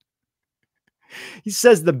box. He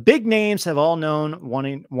says the big names have all known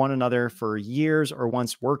one another for years or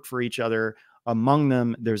once worked for each other. Among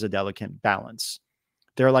them, there's a delicate balance.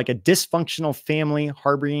 They're like a dysfunctional family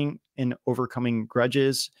harboring and overcoming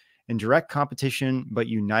grudges in direct competition, but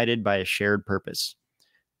united by a shared purpose.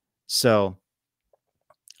 So,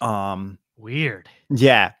 weird.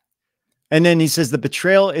 Yeah. And then he says the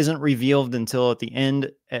betrayal isn't revealed until at the end,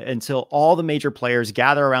 until all the major players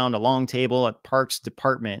gather around a long table at Park's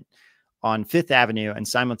department on 5th Avenue and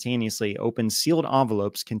simultaneously open sealed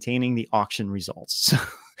envelopes containing the auction results.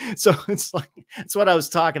 So it's like, it's what I was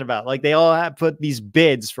talking about. Like they all have put these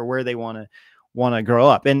bids for where they want to grow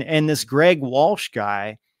up. And this Greg Walsh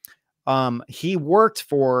guy, he worked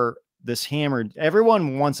for this Hammer.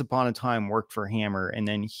 Everyone once upon a time worked for Hammer, and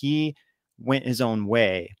then he went his own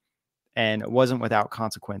way, and it wasn't without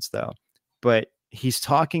consequence though. But he's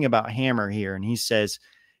talking about Hammer here, and he says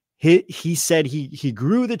he said he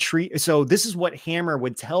grew the tree. So this is what Hammer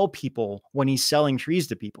would tell people when he's selling trees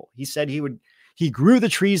to people. He said he grew the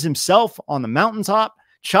trees himself on the mountaintop,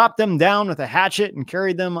 chopped them down with a hatchet, and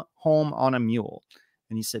carried them home on a mule.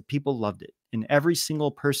 And he said people loved it. in every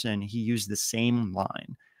single person, he used the same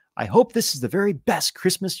line. I hope this is the very best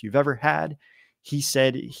Christmas you've ever had. He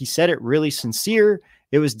said it really sincere.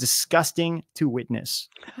 It was disgusting to witness.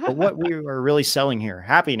 But what we are really selling here,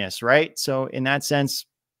 happiness, right? So in that sense,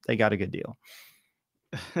 they got a good deal.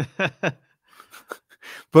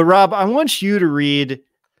 But Rob, I want you to read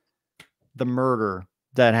the murder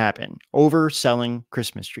that happened over selling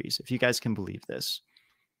Christmas trees, if you guys can believe this.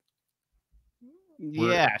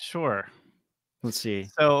 Yeah, sure. Let's see.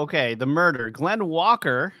 So, okay, the murder. Glenn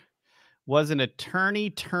Walker was an attorney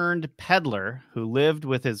turned peddler who lived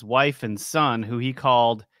with his wife and son, who he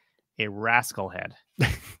called a rascal head,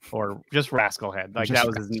 or just rascal head. Like that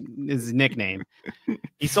was his nickname.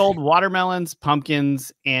 He sold watermelons,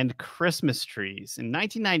 pumpkins, and Christmas trees. In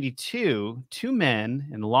 1992, two men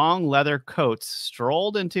in long leather coats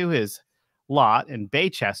strolled into his lot in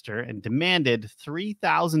Baychester and demanded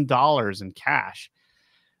 $3,000 in cash.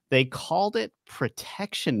 They called it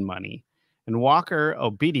protection money, and Walker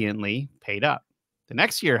obediently paid up. The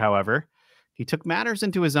next year, however, he took matters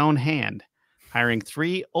into his own hand, hiring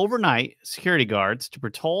 3 overnight security guards to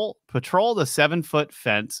patrol the 7-foot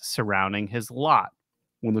fence surrounding his lot.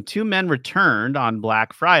 When the two men returned on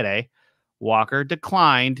Black Friday, Walker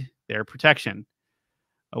declined their protection.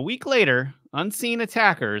 A week later, unseen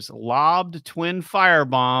attackers lobbed twin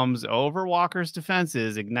firebombs over Walker's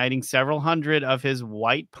defenses, igniting several hundred of his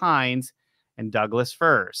white pines and Douglas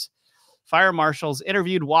firs. Fire marshals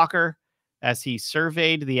interviewed Walker as he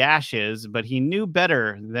surveyed the ashes, but he knew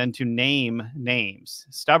better than to name names.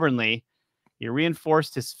 Stubbornly, he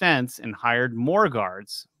reinforced his fence and hired more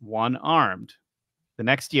guards, one armed. The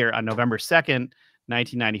next year, on November 2nd,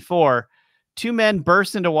 1994, two men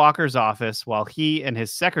burst into Walker's office while he and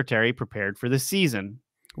his secretary prepared for the season.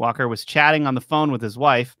 Walker was chatting on the phone with his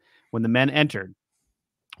wife when the men entered.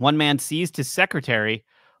 One man seized his secretary,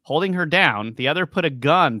 holding her down. The other put a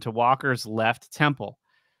gun to Walker's left temple.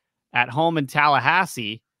 At home in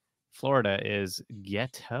Tallahassee, Florida is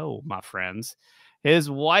ghetto, my friends. His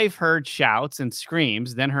wife heard shouts and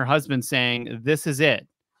screams, then her husband saying, "This is it."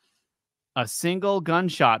 A single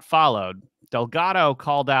gunshot followed. Delgado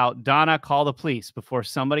called out, "Donna, call the police," before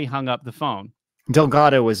somebody hung up the phone.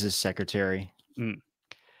 Delgado was his secretary.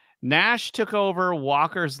 Nash took over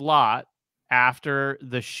Walker's lot after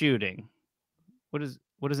the shooting. What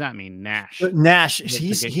does that mean, Nash? Nash,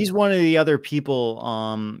 he's one of the other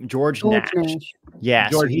people. George Nash. Yeah,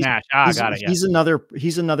 George Nash. Got it. Yeah.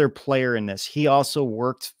 He's another player in this. He also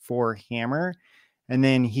worked for Hammer, and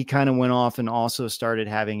then he kind of went off and also started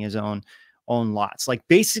having his own lots. Like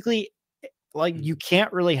basically, like you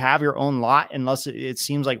can't really have your own lot unless it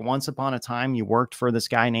seems like once upon a time you worked for this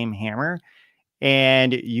guy named Hammer,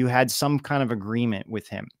 and you had some kind of agreement with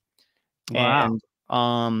him. Wow.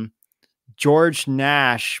 And George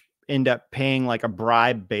Nash ended up paying like a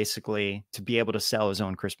bribe basically to be able to sell his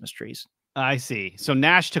own Christmas trees. I see. So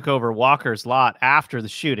Nash took over Walker's lot after the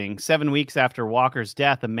shooting. 7 weeks after Walker's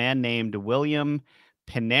death, a man named William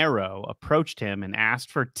Pinero approached him and asked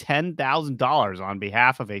for $10,000 on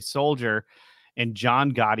behalf of a soldier in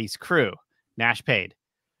John Gotti's crew. Nash paid.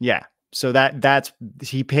 Yeah. So that's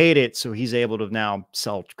he paid it, so he's able to now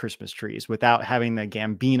sell Christmas trees without having the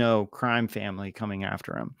Gambino crime family coming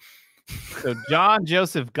after him. So John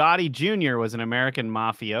Joseph Gotti Jr. was an American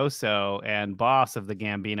mafioso and boss of the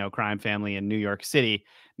Gambino crime family in New York City.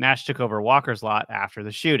 Nash took over Walker's lot after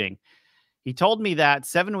the shooting. He told me that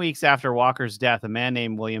 7 weeks after Walker's death, a man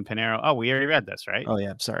named William Pinero. Oh, we already read this, right? Oh,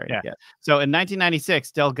 yeah. Sorry. Yeah. So in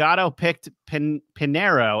 1996, Delgado picked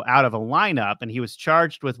Pinero out of a lineup, and he was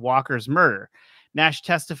charged with Walker's murder. Nash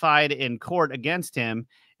testified in court against him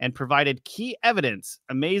and provided key evidence.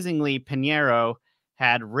 Amazingly, Pinero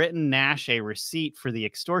had written Nash a receipt for the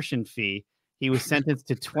extortion fee. He was sentenced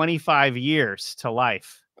to 25 years to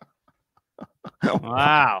life.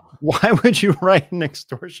 Wow. Why would you write an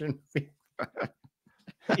extortion fee?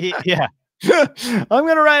 Yeah. I'm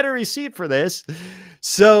going to write a receipt for this.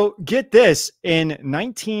 So get this. In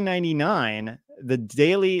 1999, the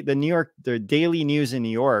Daily News in New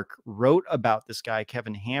York wrote about this guy,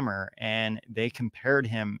 Kevin Hammer, and they compared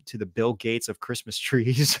him to the Bill Gates of Christmas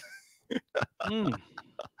trees.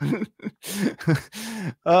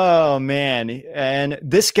 Oh man. And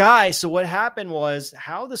this guy, so what happened was,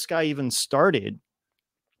 how this guy even started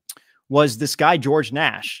was this guy George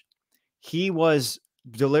Nash. He was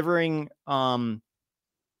delivering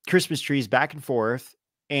Christmas trees back and forth,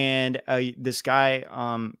 and this guy,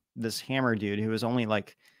 this Hammer dude, who was only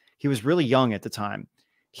like, he was really young at the time,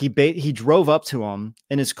 he drove up to him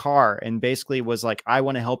in his car and basically was like, "I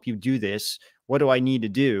want to help you do this. What do I need to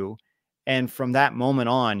do?" And from that moment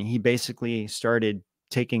on, he basically started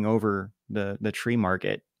taking over the tree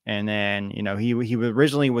market. And then, you know, he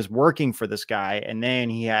originally was working for this guy, and then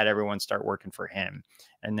he had everyone start working for him,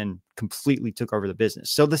 and then completely took over the business.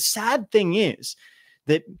 So the sad thing is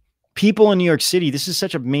that people in New York City, this is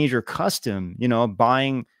such a major custom, you know,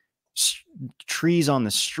 buying trees on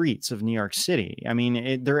the streets of New York City. I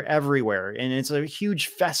mean, they're everywhere, and it's a huge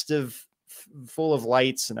festive, full of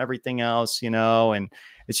lights and everything else, you know, and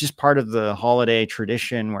it's just part of the holiday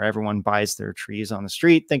tradition where everyone buys their trees on the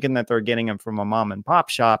street thinking that they're getting them from a mom and pop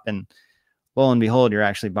shop. And lo and behold, you're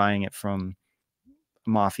actually buying it from a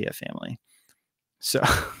mafia family. So,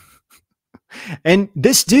 and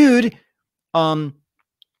this dude,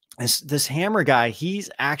 this Hammer guy, he's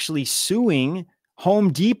actually suing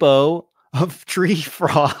Home Depot of tree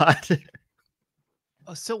fraud.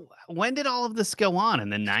 So when did all of this go on? In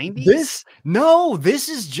the 90s? This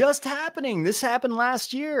is just happening. This happened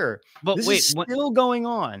last year. But this wait, is still going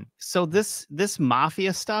on. So this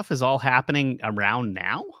mafia stuff is all happening around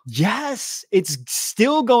now? Yes, it's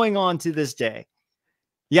still going on to this day.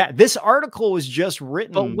 Yeah, this article was just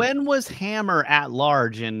written. But when was Hammer at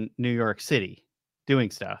large in New York City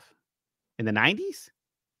doing stuff? In the 90s?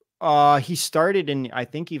 He started in, I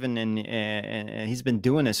think, even in he's been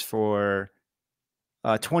doing this for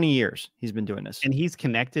 20 years. He's been doing this. And he's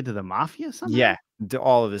connected to the mafia somehow? Yeah,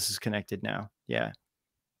 all of this is connected now. Yeah.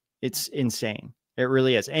 It's insane. It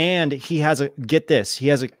really is. And he has get this, he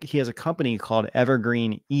has a company called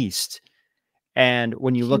Evergreen East. And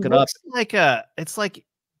when you look it up,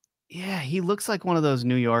 he looks like one of those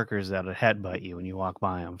New Yorkers that'll headbutt you when you walk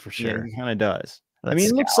by him, for sure. Yeah, he kind of does. I mean,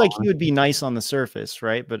 it looks like he would be nice on the surface,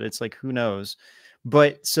 right? But it's like, who knows?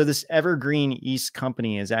 But so this Evergreen East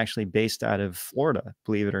company is actually based out of Florida,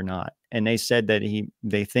 believe it or not. And they said that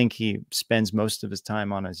they think he spends most of his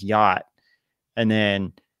time on his yacht, and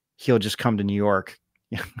then he'll just come to New York,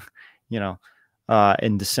 you know,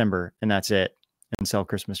 in December, and that's it, and sell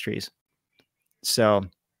Christmas trees. So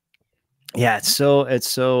yeah, it's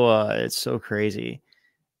so crazy.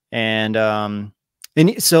 And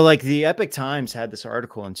so like the Epic Times had this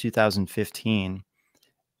article in 2015,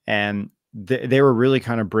 and they were really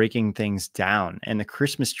kind of breaking things down, and the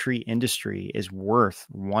Christmas tree industry is worth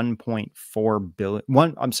 $1.4 billion.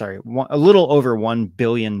 A little over $1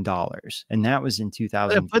 billion. And that was in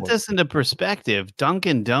 2000. To put this into perspective,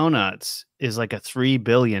 Dunkin' Donuts is like a $3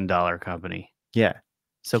 billion company. Yeah.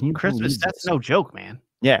 So Christmas, that's no joke, man.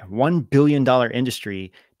 Yeah. $1 billion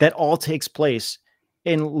industry that all takes place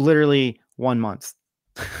in literally 1 month.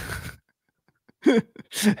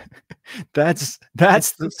 That's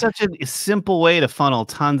such a simple way to funnel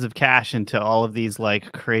tons of cash into all of these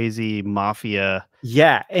like crazy mafia.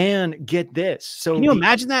 Yeah, and get this. So can you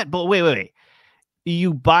imagine that? But wait.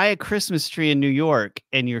 You buy a Christmas tree in New York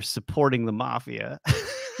and you're supporting the mafia.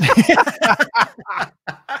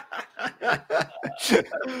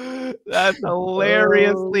 That's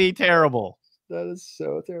hilariously terrible. That is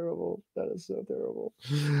so terrible. That is so terrible.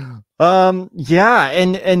 Yeah,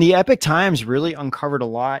 and the Epic Times really uncovered a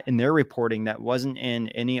lot in their reporting that wasn't in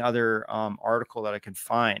any other article that I could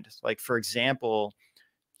find. Like, for example,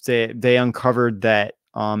 they uncovered that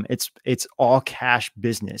it's all cash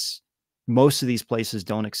business. Most of these places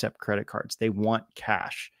don't accept credit cards. They want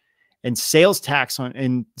cash. And sales tax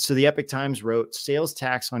so the Epic Times wrote, sales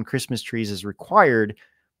tax on Christmas trees is required,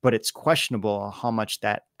 but it's questionable how much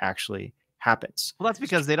that actually happens. Well, that's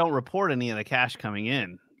because they don't report any of the cash coming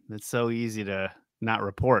in. It's so easy to not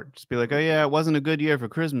report. Just be like, oh yeah, it wasn't a good year for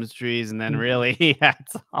Christmas trees, and then really, yeah.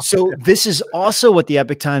 So this is also what the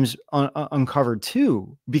Epic Times uncovered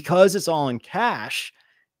too, because it's all in cash.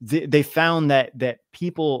 They found that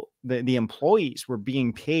people, the employees, were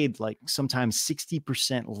being paid like sometimes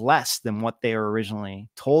 60% less than what they were originally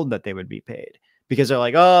told that they would be paid, because they're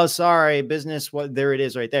like, oh, sorry, business. What? There it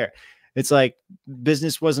is, right there. It's like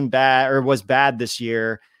business wasn't bad, or was bad this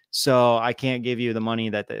year, so I can't give you the money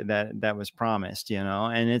that was promised, you know.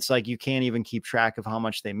 And it's like you can't even keep track of how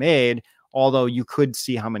much they made, although you could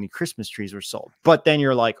see how many Christmas trees were sold. But then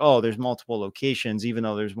you're like, oh, there's multiple locations, even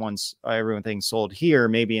though there's everything sold here,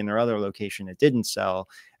 maybe in their other location it didn't sell,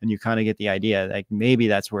 and you kind of get the idea. Like maybe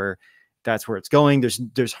that's where it's going.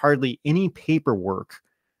 There's hardly any paperwork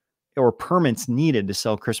or permits needed to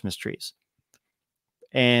sell Christmas trees.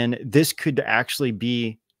 And this could actually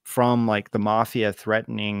be from like the mafia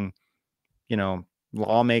threatening, you know,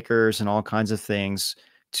 lawmakers and all kinds of things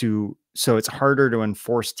so it's harder to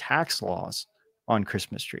enforce tax laws on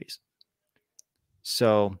Christmas trees.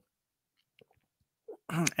 So,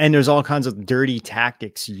 and there's all kinds of dirty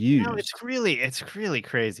tactics used. No, it's really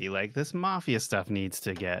crazy. Like this mafia stuff needs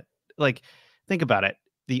to get, like, think about it.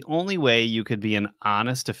 The only way you could be an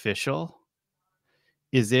honest official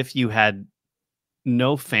is if you had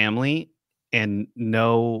no family and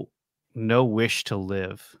no wish to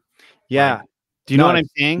live. Yeah. Like, do you know what I'm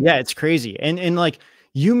saying? Yeah, it's crazy. And like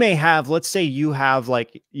you may have, let's say you have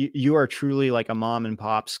like you are truly like a mom and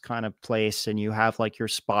pop's kind of place, and you have like your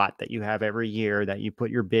spot that you have every year that you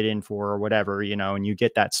put your bid in for or whatever, you know, and you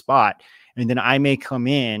get that spot. And then I may come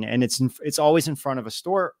in, and it's always in front of a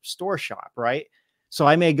store shop, right? So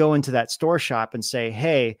I may go into that store shop and say,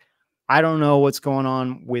 hey, I don't know what's going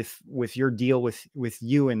on with your deal with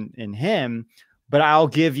you and him, but I'll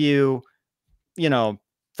give you, you know,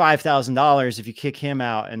 $5,000 if you kick him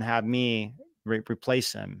out and have me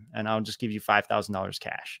replace him, and I'll just give you $5,000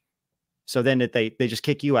 cash. So then they just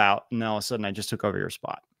kick you out, and all of a sudden I just took over your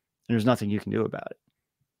spot, and there's nothing you can do about it.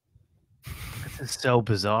 This is so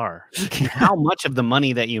bizarre. How much of the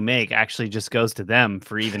money that you make actually just goes to them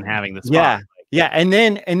for even having the spot? Yeah, yeah, and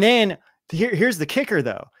then here's the kicker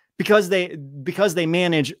though, because they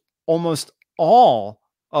manage almost all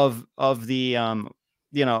of the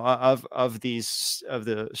you know, of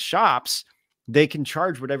the shops, they can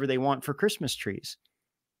charge whatever they want for Christmas trees.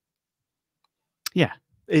 Yeah.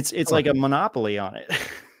 It's like a monopoly on it.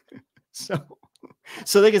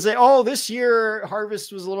 So they can say, oh, this year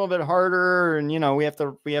harvest was a little bit harder, and you know, we have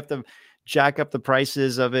to jack up the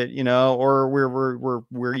prices of it, you know, or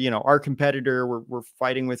we're you know, our competitor we're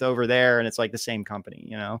fighting with over there, and it's like the same company,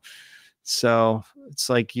 you know. So it's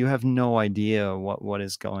like you have no idea what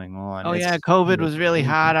is going on. Oh yeah, COVID was really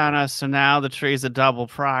hard on us, so now the tree's a double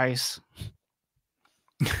price.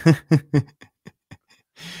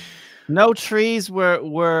 No trees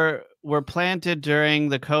were planted during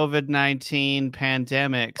the COVID-19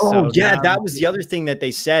 pandemic. Oh so yeah, that was the other thing that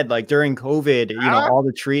they said. Like during COVID, you know, all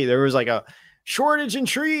the tree, there was like a shortage in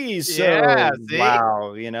trees. So Yeah,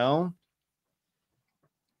 wow, you know,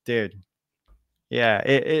 dude. Yeah,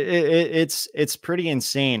 it's pretty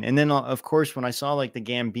insane. And then of course, when I saw like the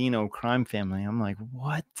Gambino crime family, I'm like,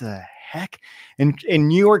 what the heck? And in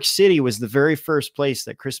New York City was the very first place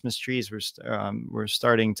that Christmas trees were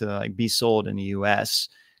starting to like be sold in the US,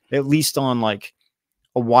 at least on like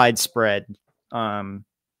a widespread,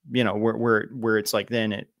 you know, where it's like,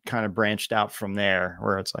 then it kind of branched out from there,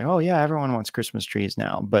 where it's like, oh yeah, everyone wants Christmas trees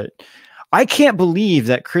now. But I can't believe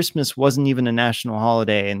that Christmas wasn't even a national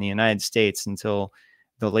holiday in the United States until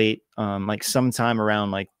the late, like sometime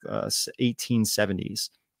around like 1870s.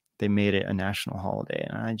 They made it a national holiday,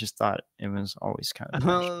 and I just thought it was always kind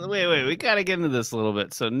of. Wait, we got to get into this a little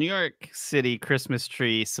bit. So, New York City Christmas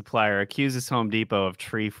tree supplier accuses Home Depot of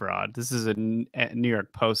tree fraud. This is a New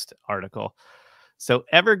York Post article. So,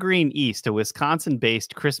 Evergreen East, a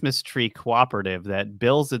Wisconsin-based Christmas tree cooperative that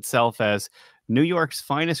bills itself as New York's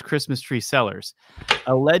finest Christmas tree sellers,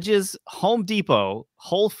 alleges Home Depot,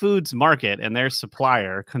 Whole Foods Market, and their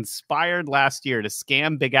supplier conspired last year to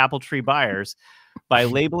scam Big Apple tree buyers by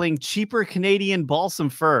labeling cheaper Canadian balsam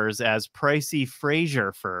firs as pricey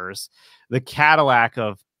Fraser firs, the Cadillac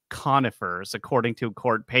of conifers, according to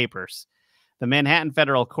court papers. The Manhattan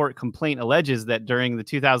Federal Court complaint alleges that during the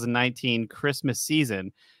 2019 Christmas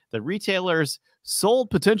season, the retailers sold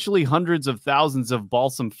potentially hundreds of thousands of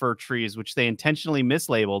balsam fir trees, which they intentionally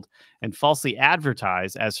mislabeled and falsely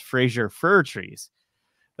advertised as Fraser fir trees.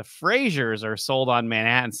 The Frasers are sold on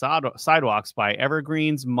Manhattan sidewalks by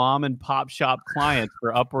Evergreen's mom and pop shop clients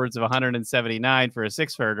for upwards of $179 for a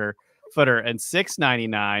 6-footer and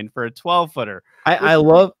 $699 for a 12-footer. I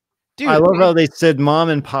love how they said mom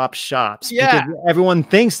and pop shops. Yeah, because everyone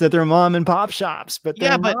thinks that they're mom and pop shops, but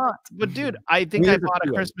they're not. But dude, I think I bought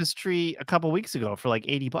a Christmas tree a couple weeks ago for like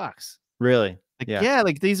 $80. Really? Like, yeah,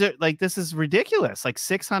 like these are like, this is ridiculous. Like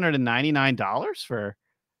 $699 for.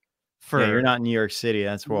 Yeah, you're not in New York City.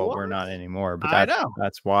 That's what we're not anymore. But I know.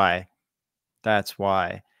 That's why. That's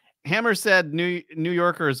why. Hammer said New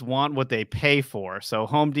Yorkers want what they pay for. So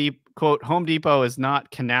Home Depot is not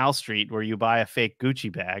Canal Street where you buy a fake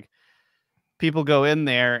Gucci bag. People go in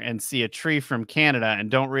there and see a tree from Canada and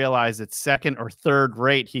don't realize it's second or third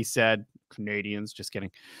rate, he said. Canadians, just kidding.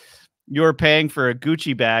 You're paying for a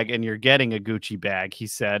Gucci bag and you're getting a Gucci bag, he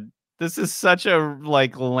said. This is such a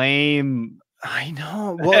like lame. I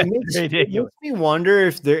know. Well, it makes me wonder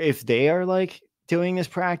if they are like doing this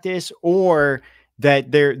practice, or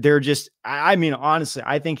that they're just. I mean, honestly,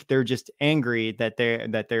 I think they're just angry that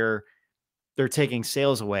they're taking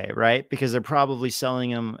sales away, right? Because they're probably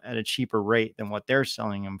selling them at a cheaper rate than what they're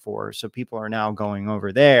selling them for. So people are now going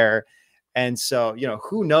over there, and so you know,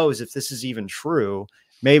 who knows if this is even true?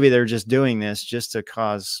 Maybe they're just doing this just to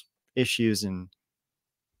cause issues and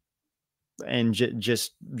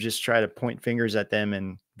just try to point fingers at them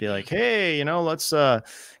and be like, hey, you know, let's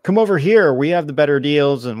come over here. We have the better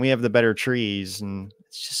deals and we have the better trees. And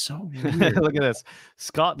It's just so weird. Look at this.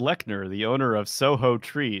 Scott Lechner, the owner of Soho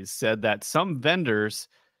Trees, said that some vendors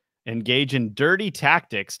engage in dirty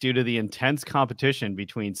tactics due to the intense competition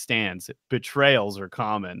between stands. Betrayals are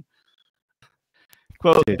common.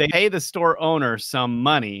 Quote, they pay the store owner some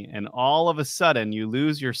money, and all of a sudden you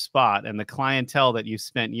lose your spot and the clientele that you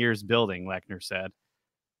spent years building, Lechner said.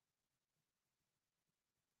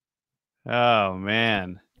 Oh,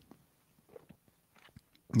 man.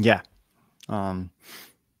 Yeah.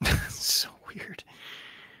 So weird.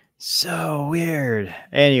 So weird.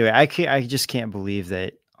 Anyway, I just can't believe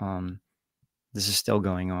that this is still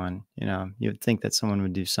going on. You know, you'd think that someone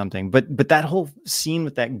would do something, but that whole scene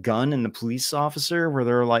with that gun and the police officer where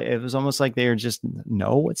they're like, it was almost like they were just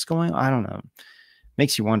know what's going on. I don't know.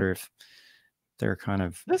 Makes you wonder if they're kind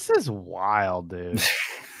of. This is wild, dude.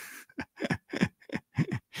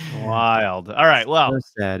 Wild. All right. Well, so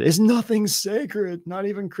sad. Is nothing sacred, not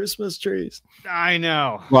even Christmas trees. I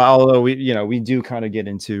know. Well, although we do kind of get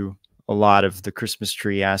into a lot of the Christmas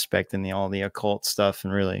tree aspect and all the occult stuff,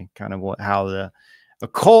 and really kind of how the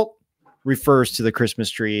occult refers to the Christmas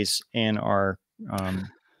trees and our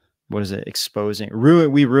what is it, exposing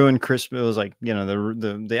we ruin Christmas. It was like,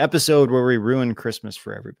 the episode where we ruin Christmas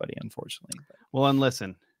for everybody, unfortunately. Well, and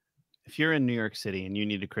listen, if you're in New York City and you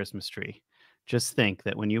need a Christmas tree, just think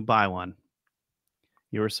that when you buy one,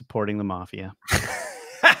 you're supporting the Mafia.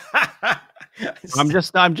 I'm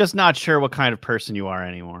just not sure what kind of person you are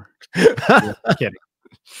anymore. Just kidding.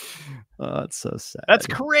 Oh, that's so sad. That's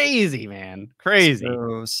crazy, man. Crazy.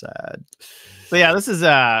 So sad. So yeah, this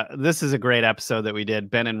is a great episode that we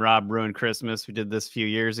did. Ben and Rob Ruined Christmas. We did this a few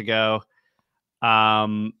years ago.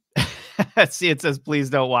 See, it says,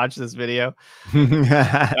 please don't watch this video.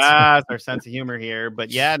 It's our sense of humor here.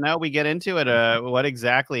 But yeah, no, we get into it. What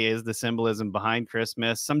exactly is the symbolism behind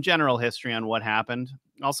Christmas? Some general history on what happened.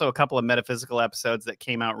 Also, a couple of metaphysical episodes that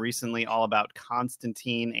came out recently, all about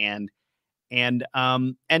Constantine and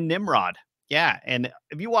Nimrod. Yeah, and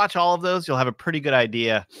if you watch all of those, you'll have a pretty good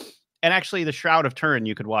idea. And actually, the Shroud of Turin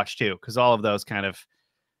you could watch too, because all of those kind of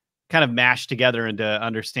mashed together into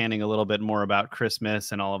understanding a little bit more about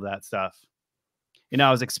Christmas and all of that stuff.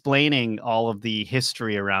 I was explaining all of the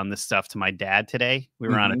history around this stuff to my dad today. We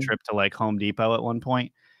were on a trip to like Home Depot at one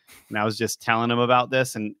point, and I was just telling him about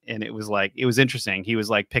this, and it was like, it was interesting. He was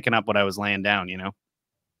like picking up what I was laying down,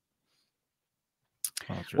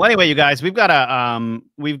 Well, anyway, you guys, we've got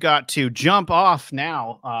to jump off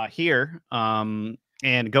now here and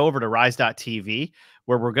go over to rise.tv,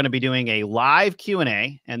 where we're going to be doing a live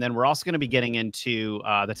Q&A. And then we're also going to be getting into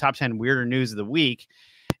the top 10 weirder news of the week.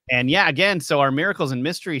 And yeah, again, so our Miracles and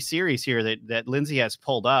Mystery series here that Lindsay has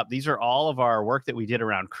pulled up, these are all of our work that we did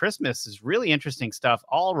around Christmas. Is really interesting stuff,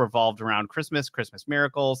 all revolved around Christmas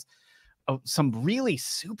miracles, some really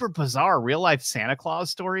super bizarre real life Santa Claus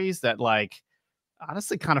stories that like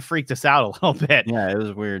honestly kind of freaked us out a little bit. Yeah, it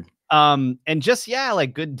was weird. And just, yeah,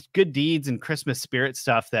 like good deeds and Christmas spirit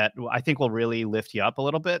stuff that I think will really lift you up a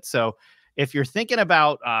little bit. So if you're thinking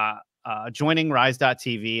about joining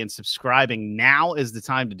rise.tv and subscribing, now is the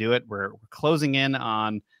time to do it. We're closing in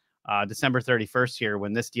on December 31st here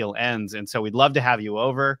when this deal ends. And so we'd love to have you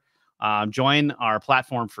over. Join our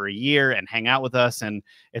platform for a year and hang out with us. And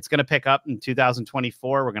it's going to pick up in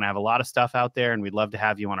 2024. We're going to have a lot of stuff out there, and we'd love to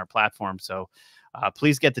have you on our platform. So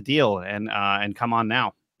please get the deal and come on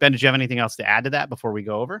now. Ben, did you have anything else to add to that before we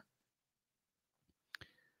go over?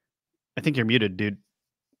 I think you're muted, dude.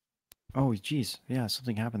 Oh, geez. Yeah,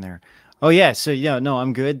 something happened there. Oh, yeah. So, yeah, no,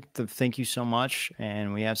 I'm good. Thank you so much.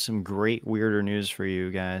 And we have some great weirder news for you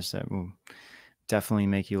guys that will definitely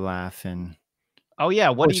make you laugh. And oh, yeah.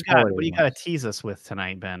 What do you got? What do you got to tease us with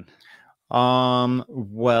tonight, Ben?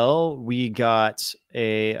 Well, we got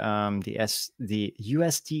the USDA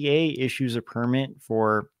issues a permit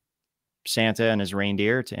for Santa and his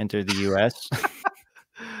reindeer to enter the U.S.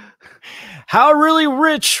 How really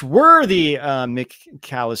rich were the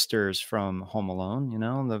McAllisters from Home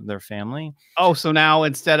Alone? Their family. Oh, so now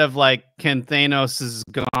instead of like Ken Thanos'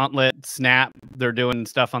 gauntlet snap, they're doing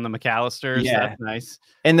stuff on the McAllisters. Yeah, that's nice.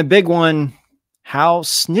 And the big one: how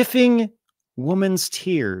sniffing woman's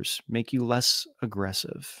tears make you less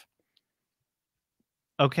aggressive.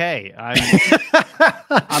 Okay, I'm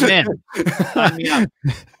in. I'm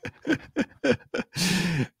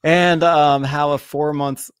And how a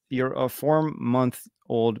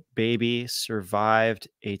 4-month-old baby survived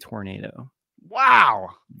a tornado. Wow.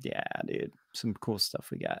 Yeah, dude. Some cool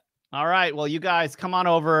stuff we got. All right. Well, you guys come on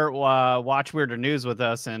over, watch Weirder News with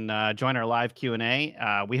us, and join our live Q&A.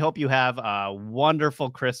 We hope you have a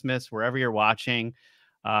wonderful Christmas wherever you're watching.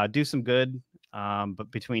 Do some good,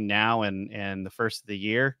 but between now and the first of the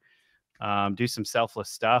year. do some selfless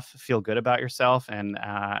stuff, feel good about yourself,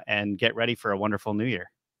 and get ready for a wonderful new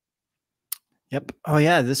year. Yep. Oh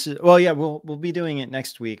yeah, this is well. Yeah, we'll be doing it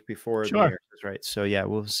next week before the Sure. year is right. So yeah,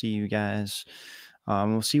 we'll see you guys.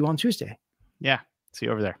 We'll see you on Tuesday. Yeah. See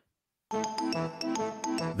you over there.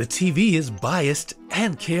 The TV is biased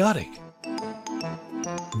and chaotic.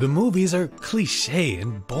 The movies are cliche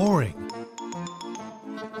and boring.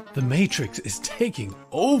 The Matrix is taking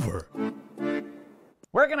over.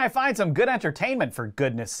 Where can I find some good entertainment, for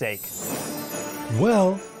goodness sake?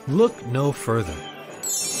 Well, look no further.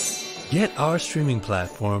 Get our streaming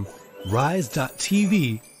platform,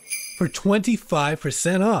 Rise.tv, for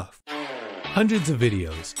 25% off. Hundreds of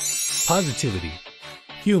videos, positivity,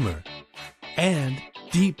 humor, and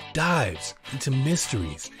deep dives into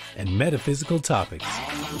mysteries and metaphysical topics.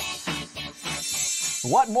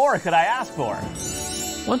 What more could I ask for?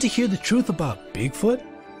 Want to hear the truth about Bigfoot,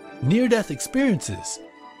 near-death experiences,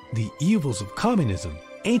 the evils of communism,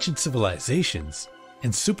 ancient civilizations,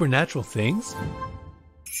 and supernatural things?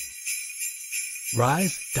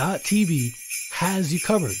 Rise.tv has you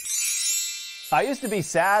covered. I used to be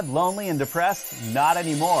sad, lonely, and depressed. Not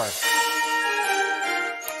anymore.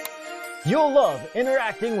 You'll love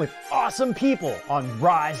interacting with awesome people on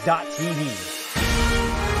Rise.tv.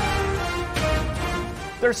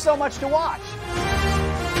 There's so much to watch.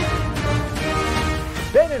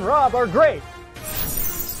 Ben and Rob are great.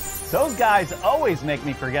 Those guys always make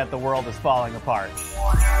me forget the world is falling apart.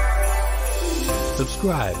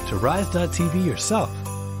 Subscribe to Rise.tv yourself,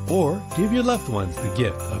 or give your loved ones the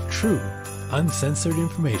gift of true, uncensored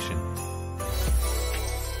information.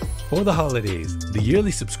 For the holidays, the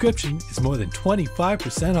yearly subscription is more than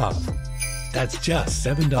 25% off. That's just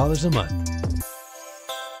 $7 a month.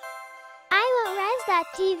 I want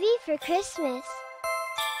Rise.tv for Christmas.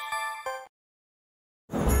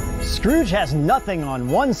 Scrooge has nothing on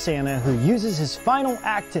one Santa who uses his final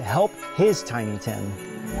act to help his Tiny Tim.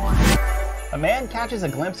 A man catches a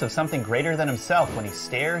glimpse of something greater than himself when he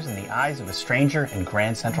stares in the eyes of a stranger in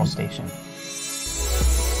Grand Central Station.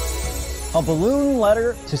 A balloon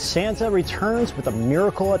letter to Santa returns with a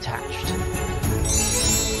miracle attached.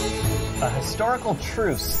 A historical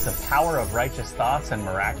truce, the power of righteous thoughts and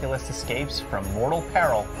miraculous escapes from mortal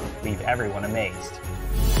peril leave everyone amazed.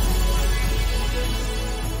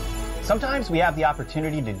 Sometimes we have the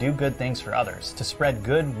opportunity to do good things for others, to spread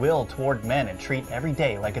goodwill toward men and treat every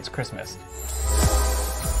day like it's Christmas.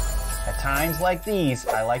 At times like these,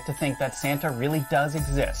 I like to think that Santa really does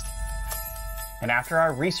exist. And after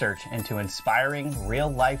our research into inspiring,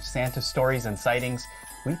 real-life Santa stories and sightings,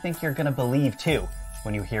 we think you're going to believe, too,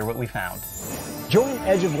 when you hear what we found. Join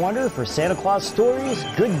Edge of Wonder for Santa Claus stories,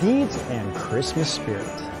 good deeds, and Christmas spirit.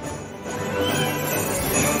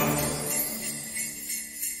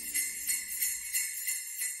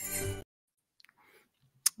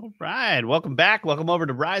 All right. Welcome back. Welcome over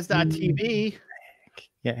to Rise.tv.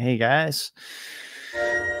 Yeah. Hey, guys.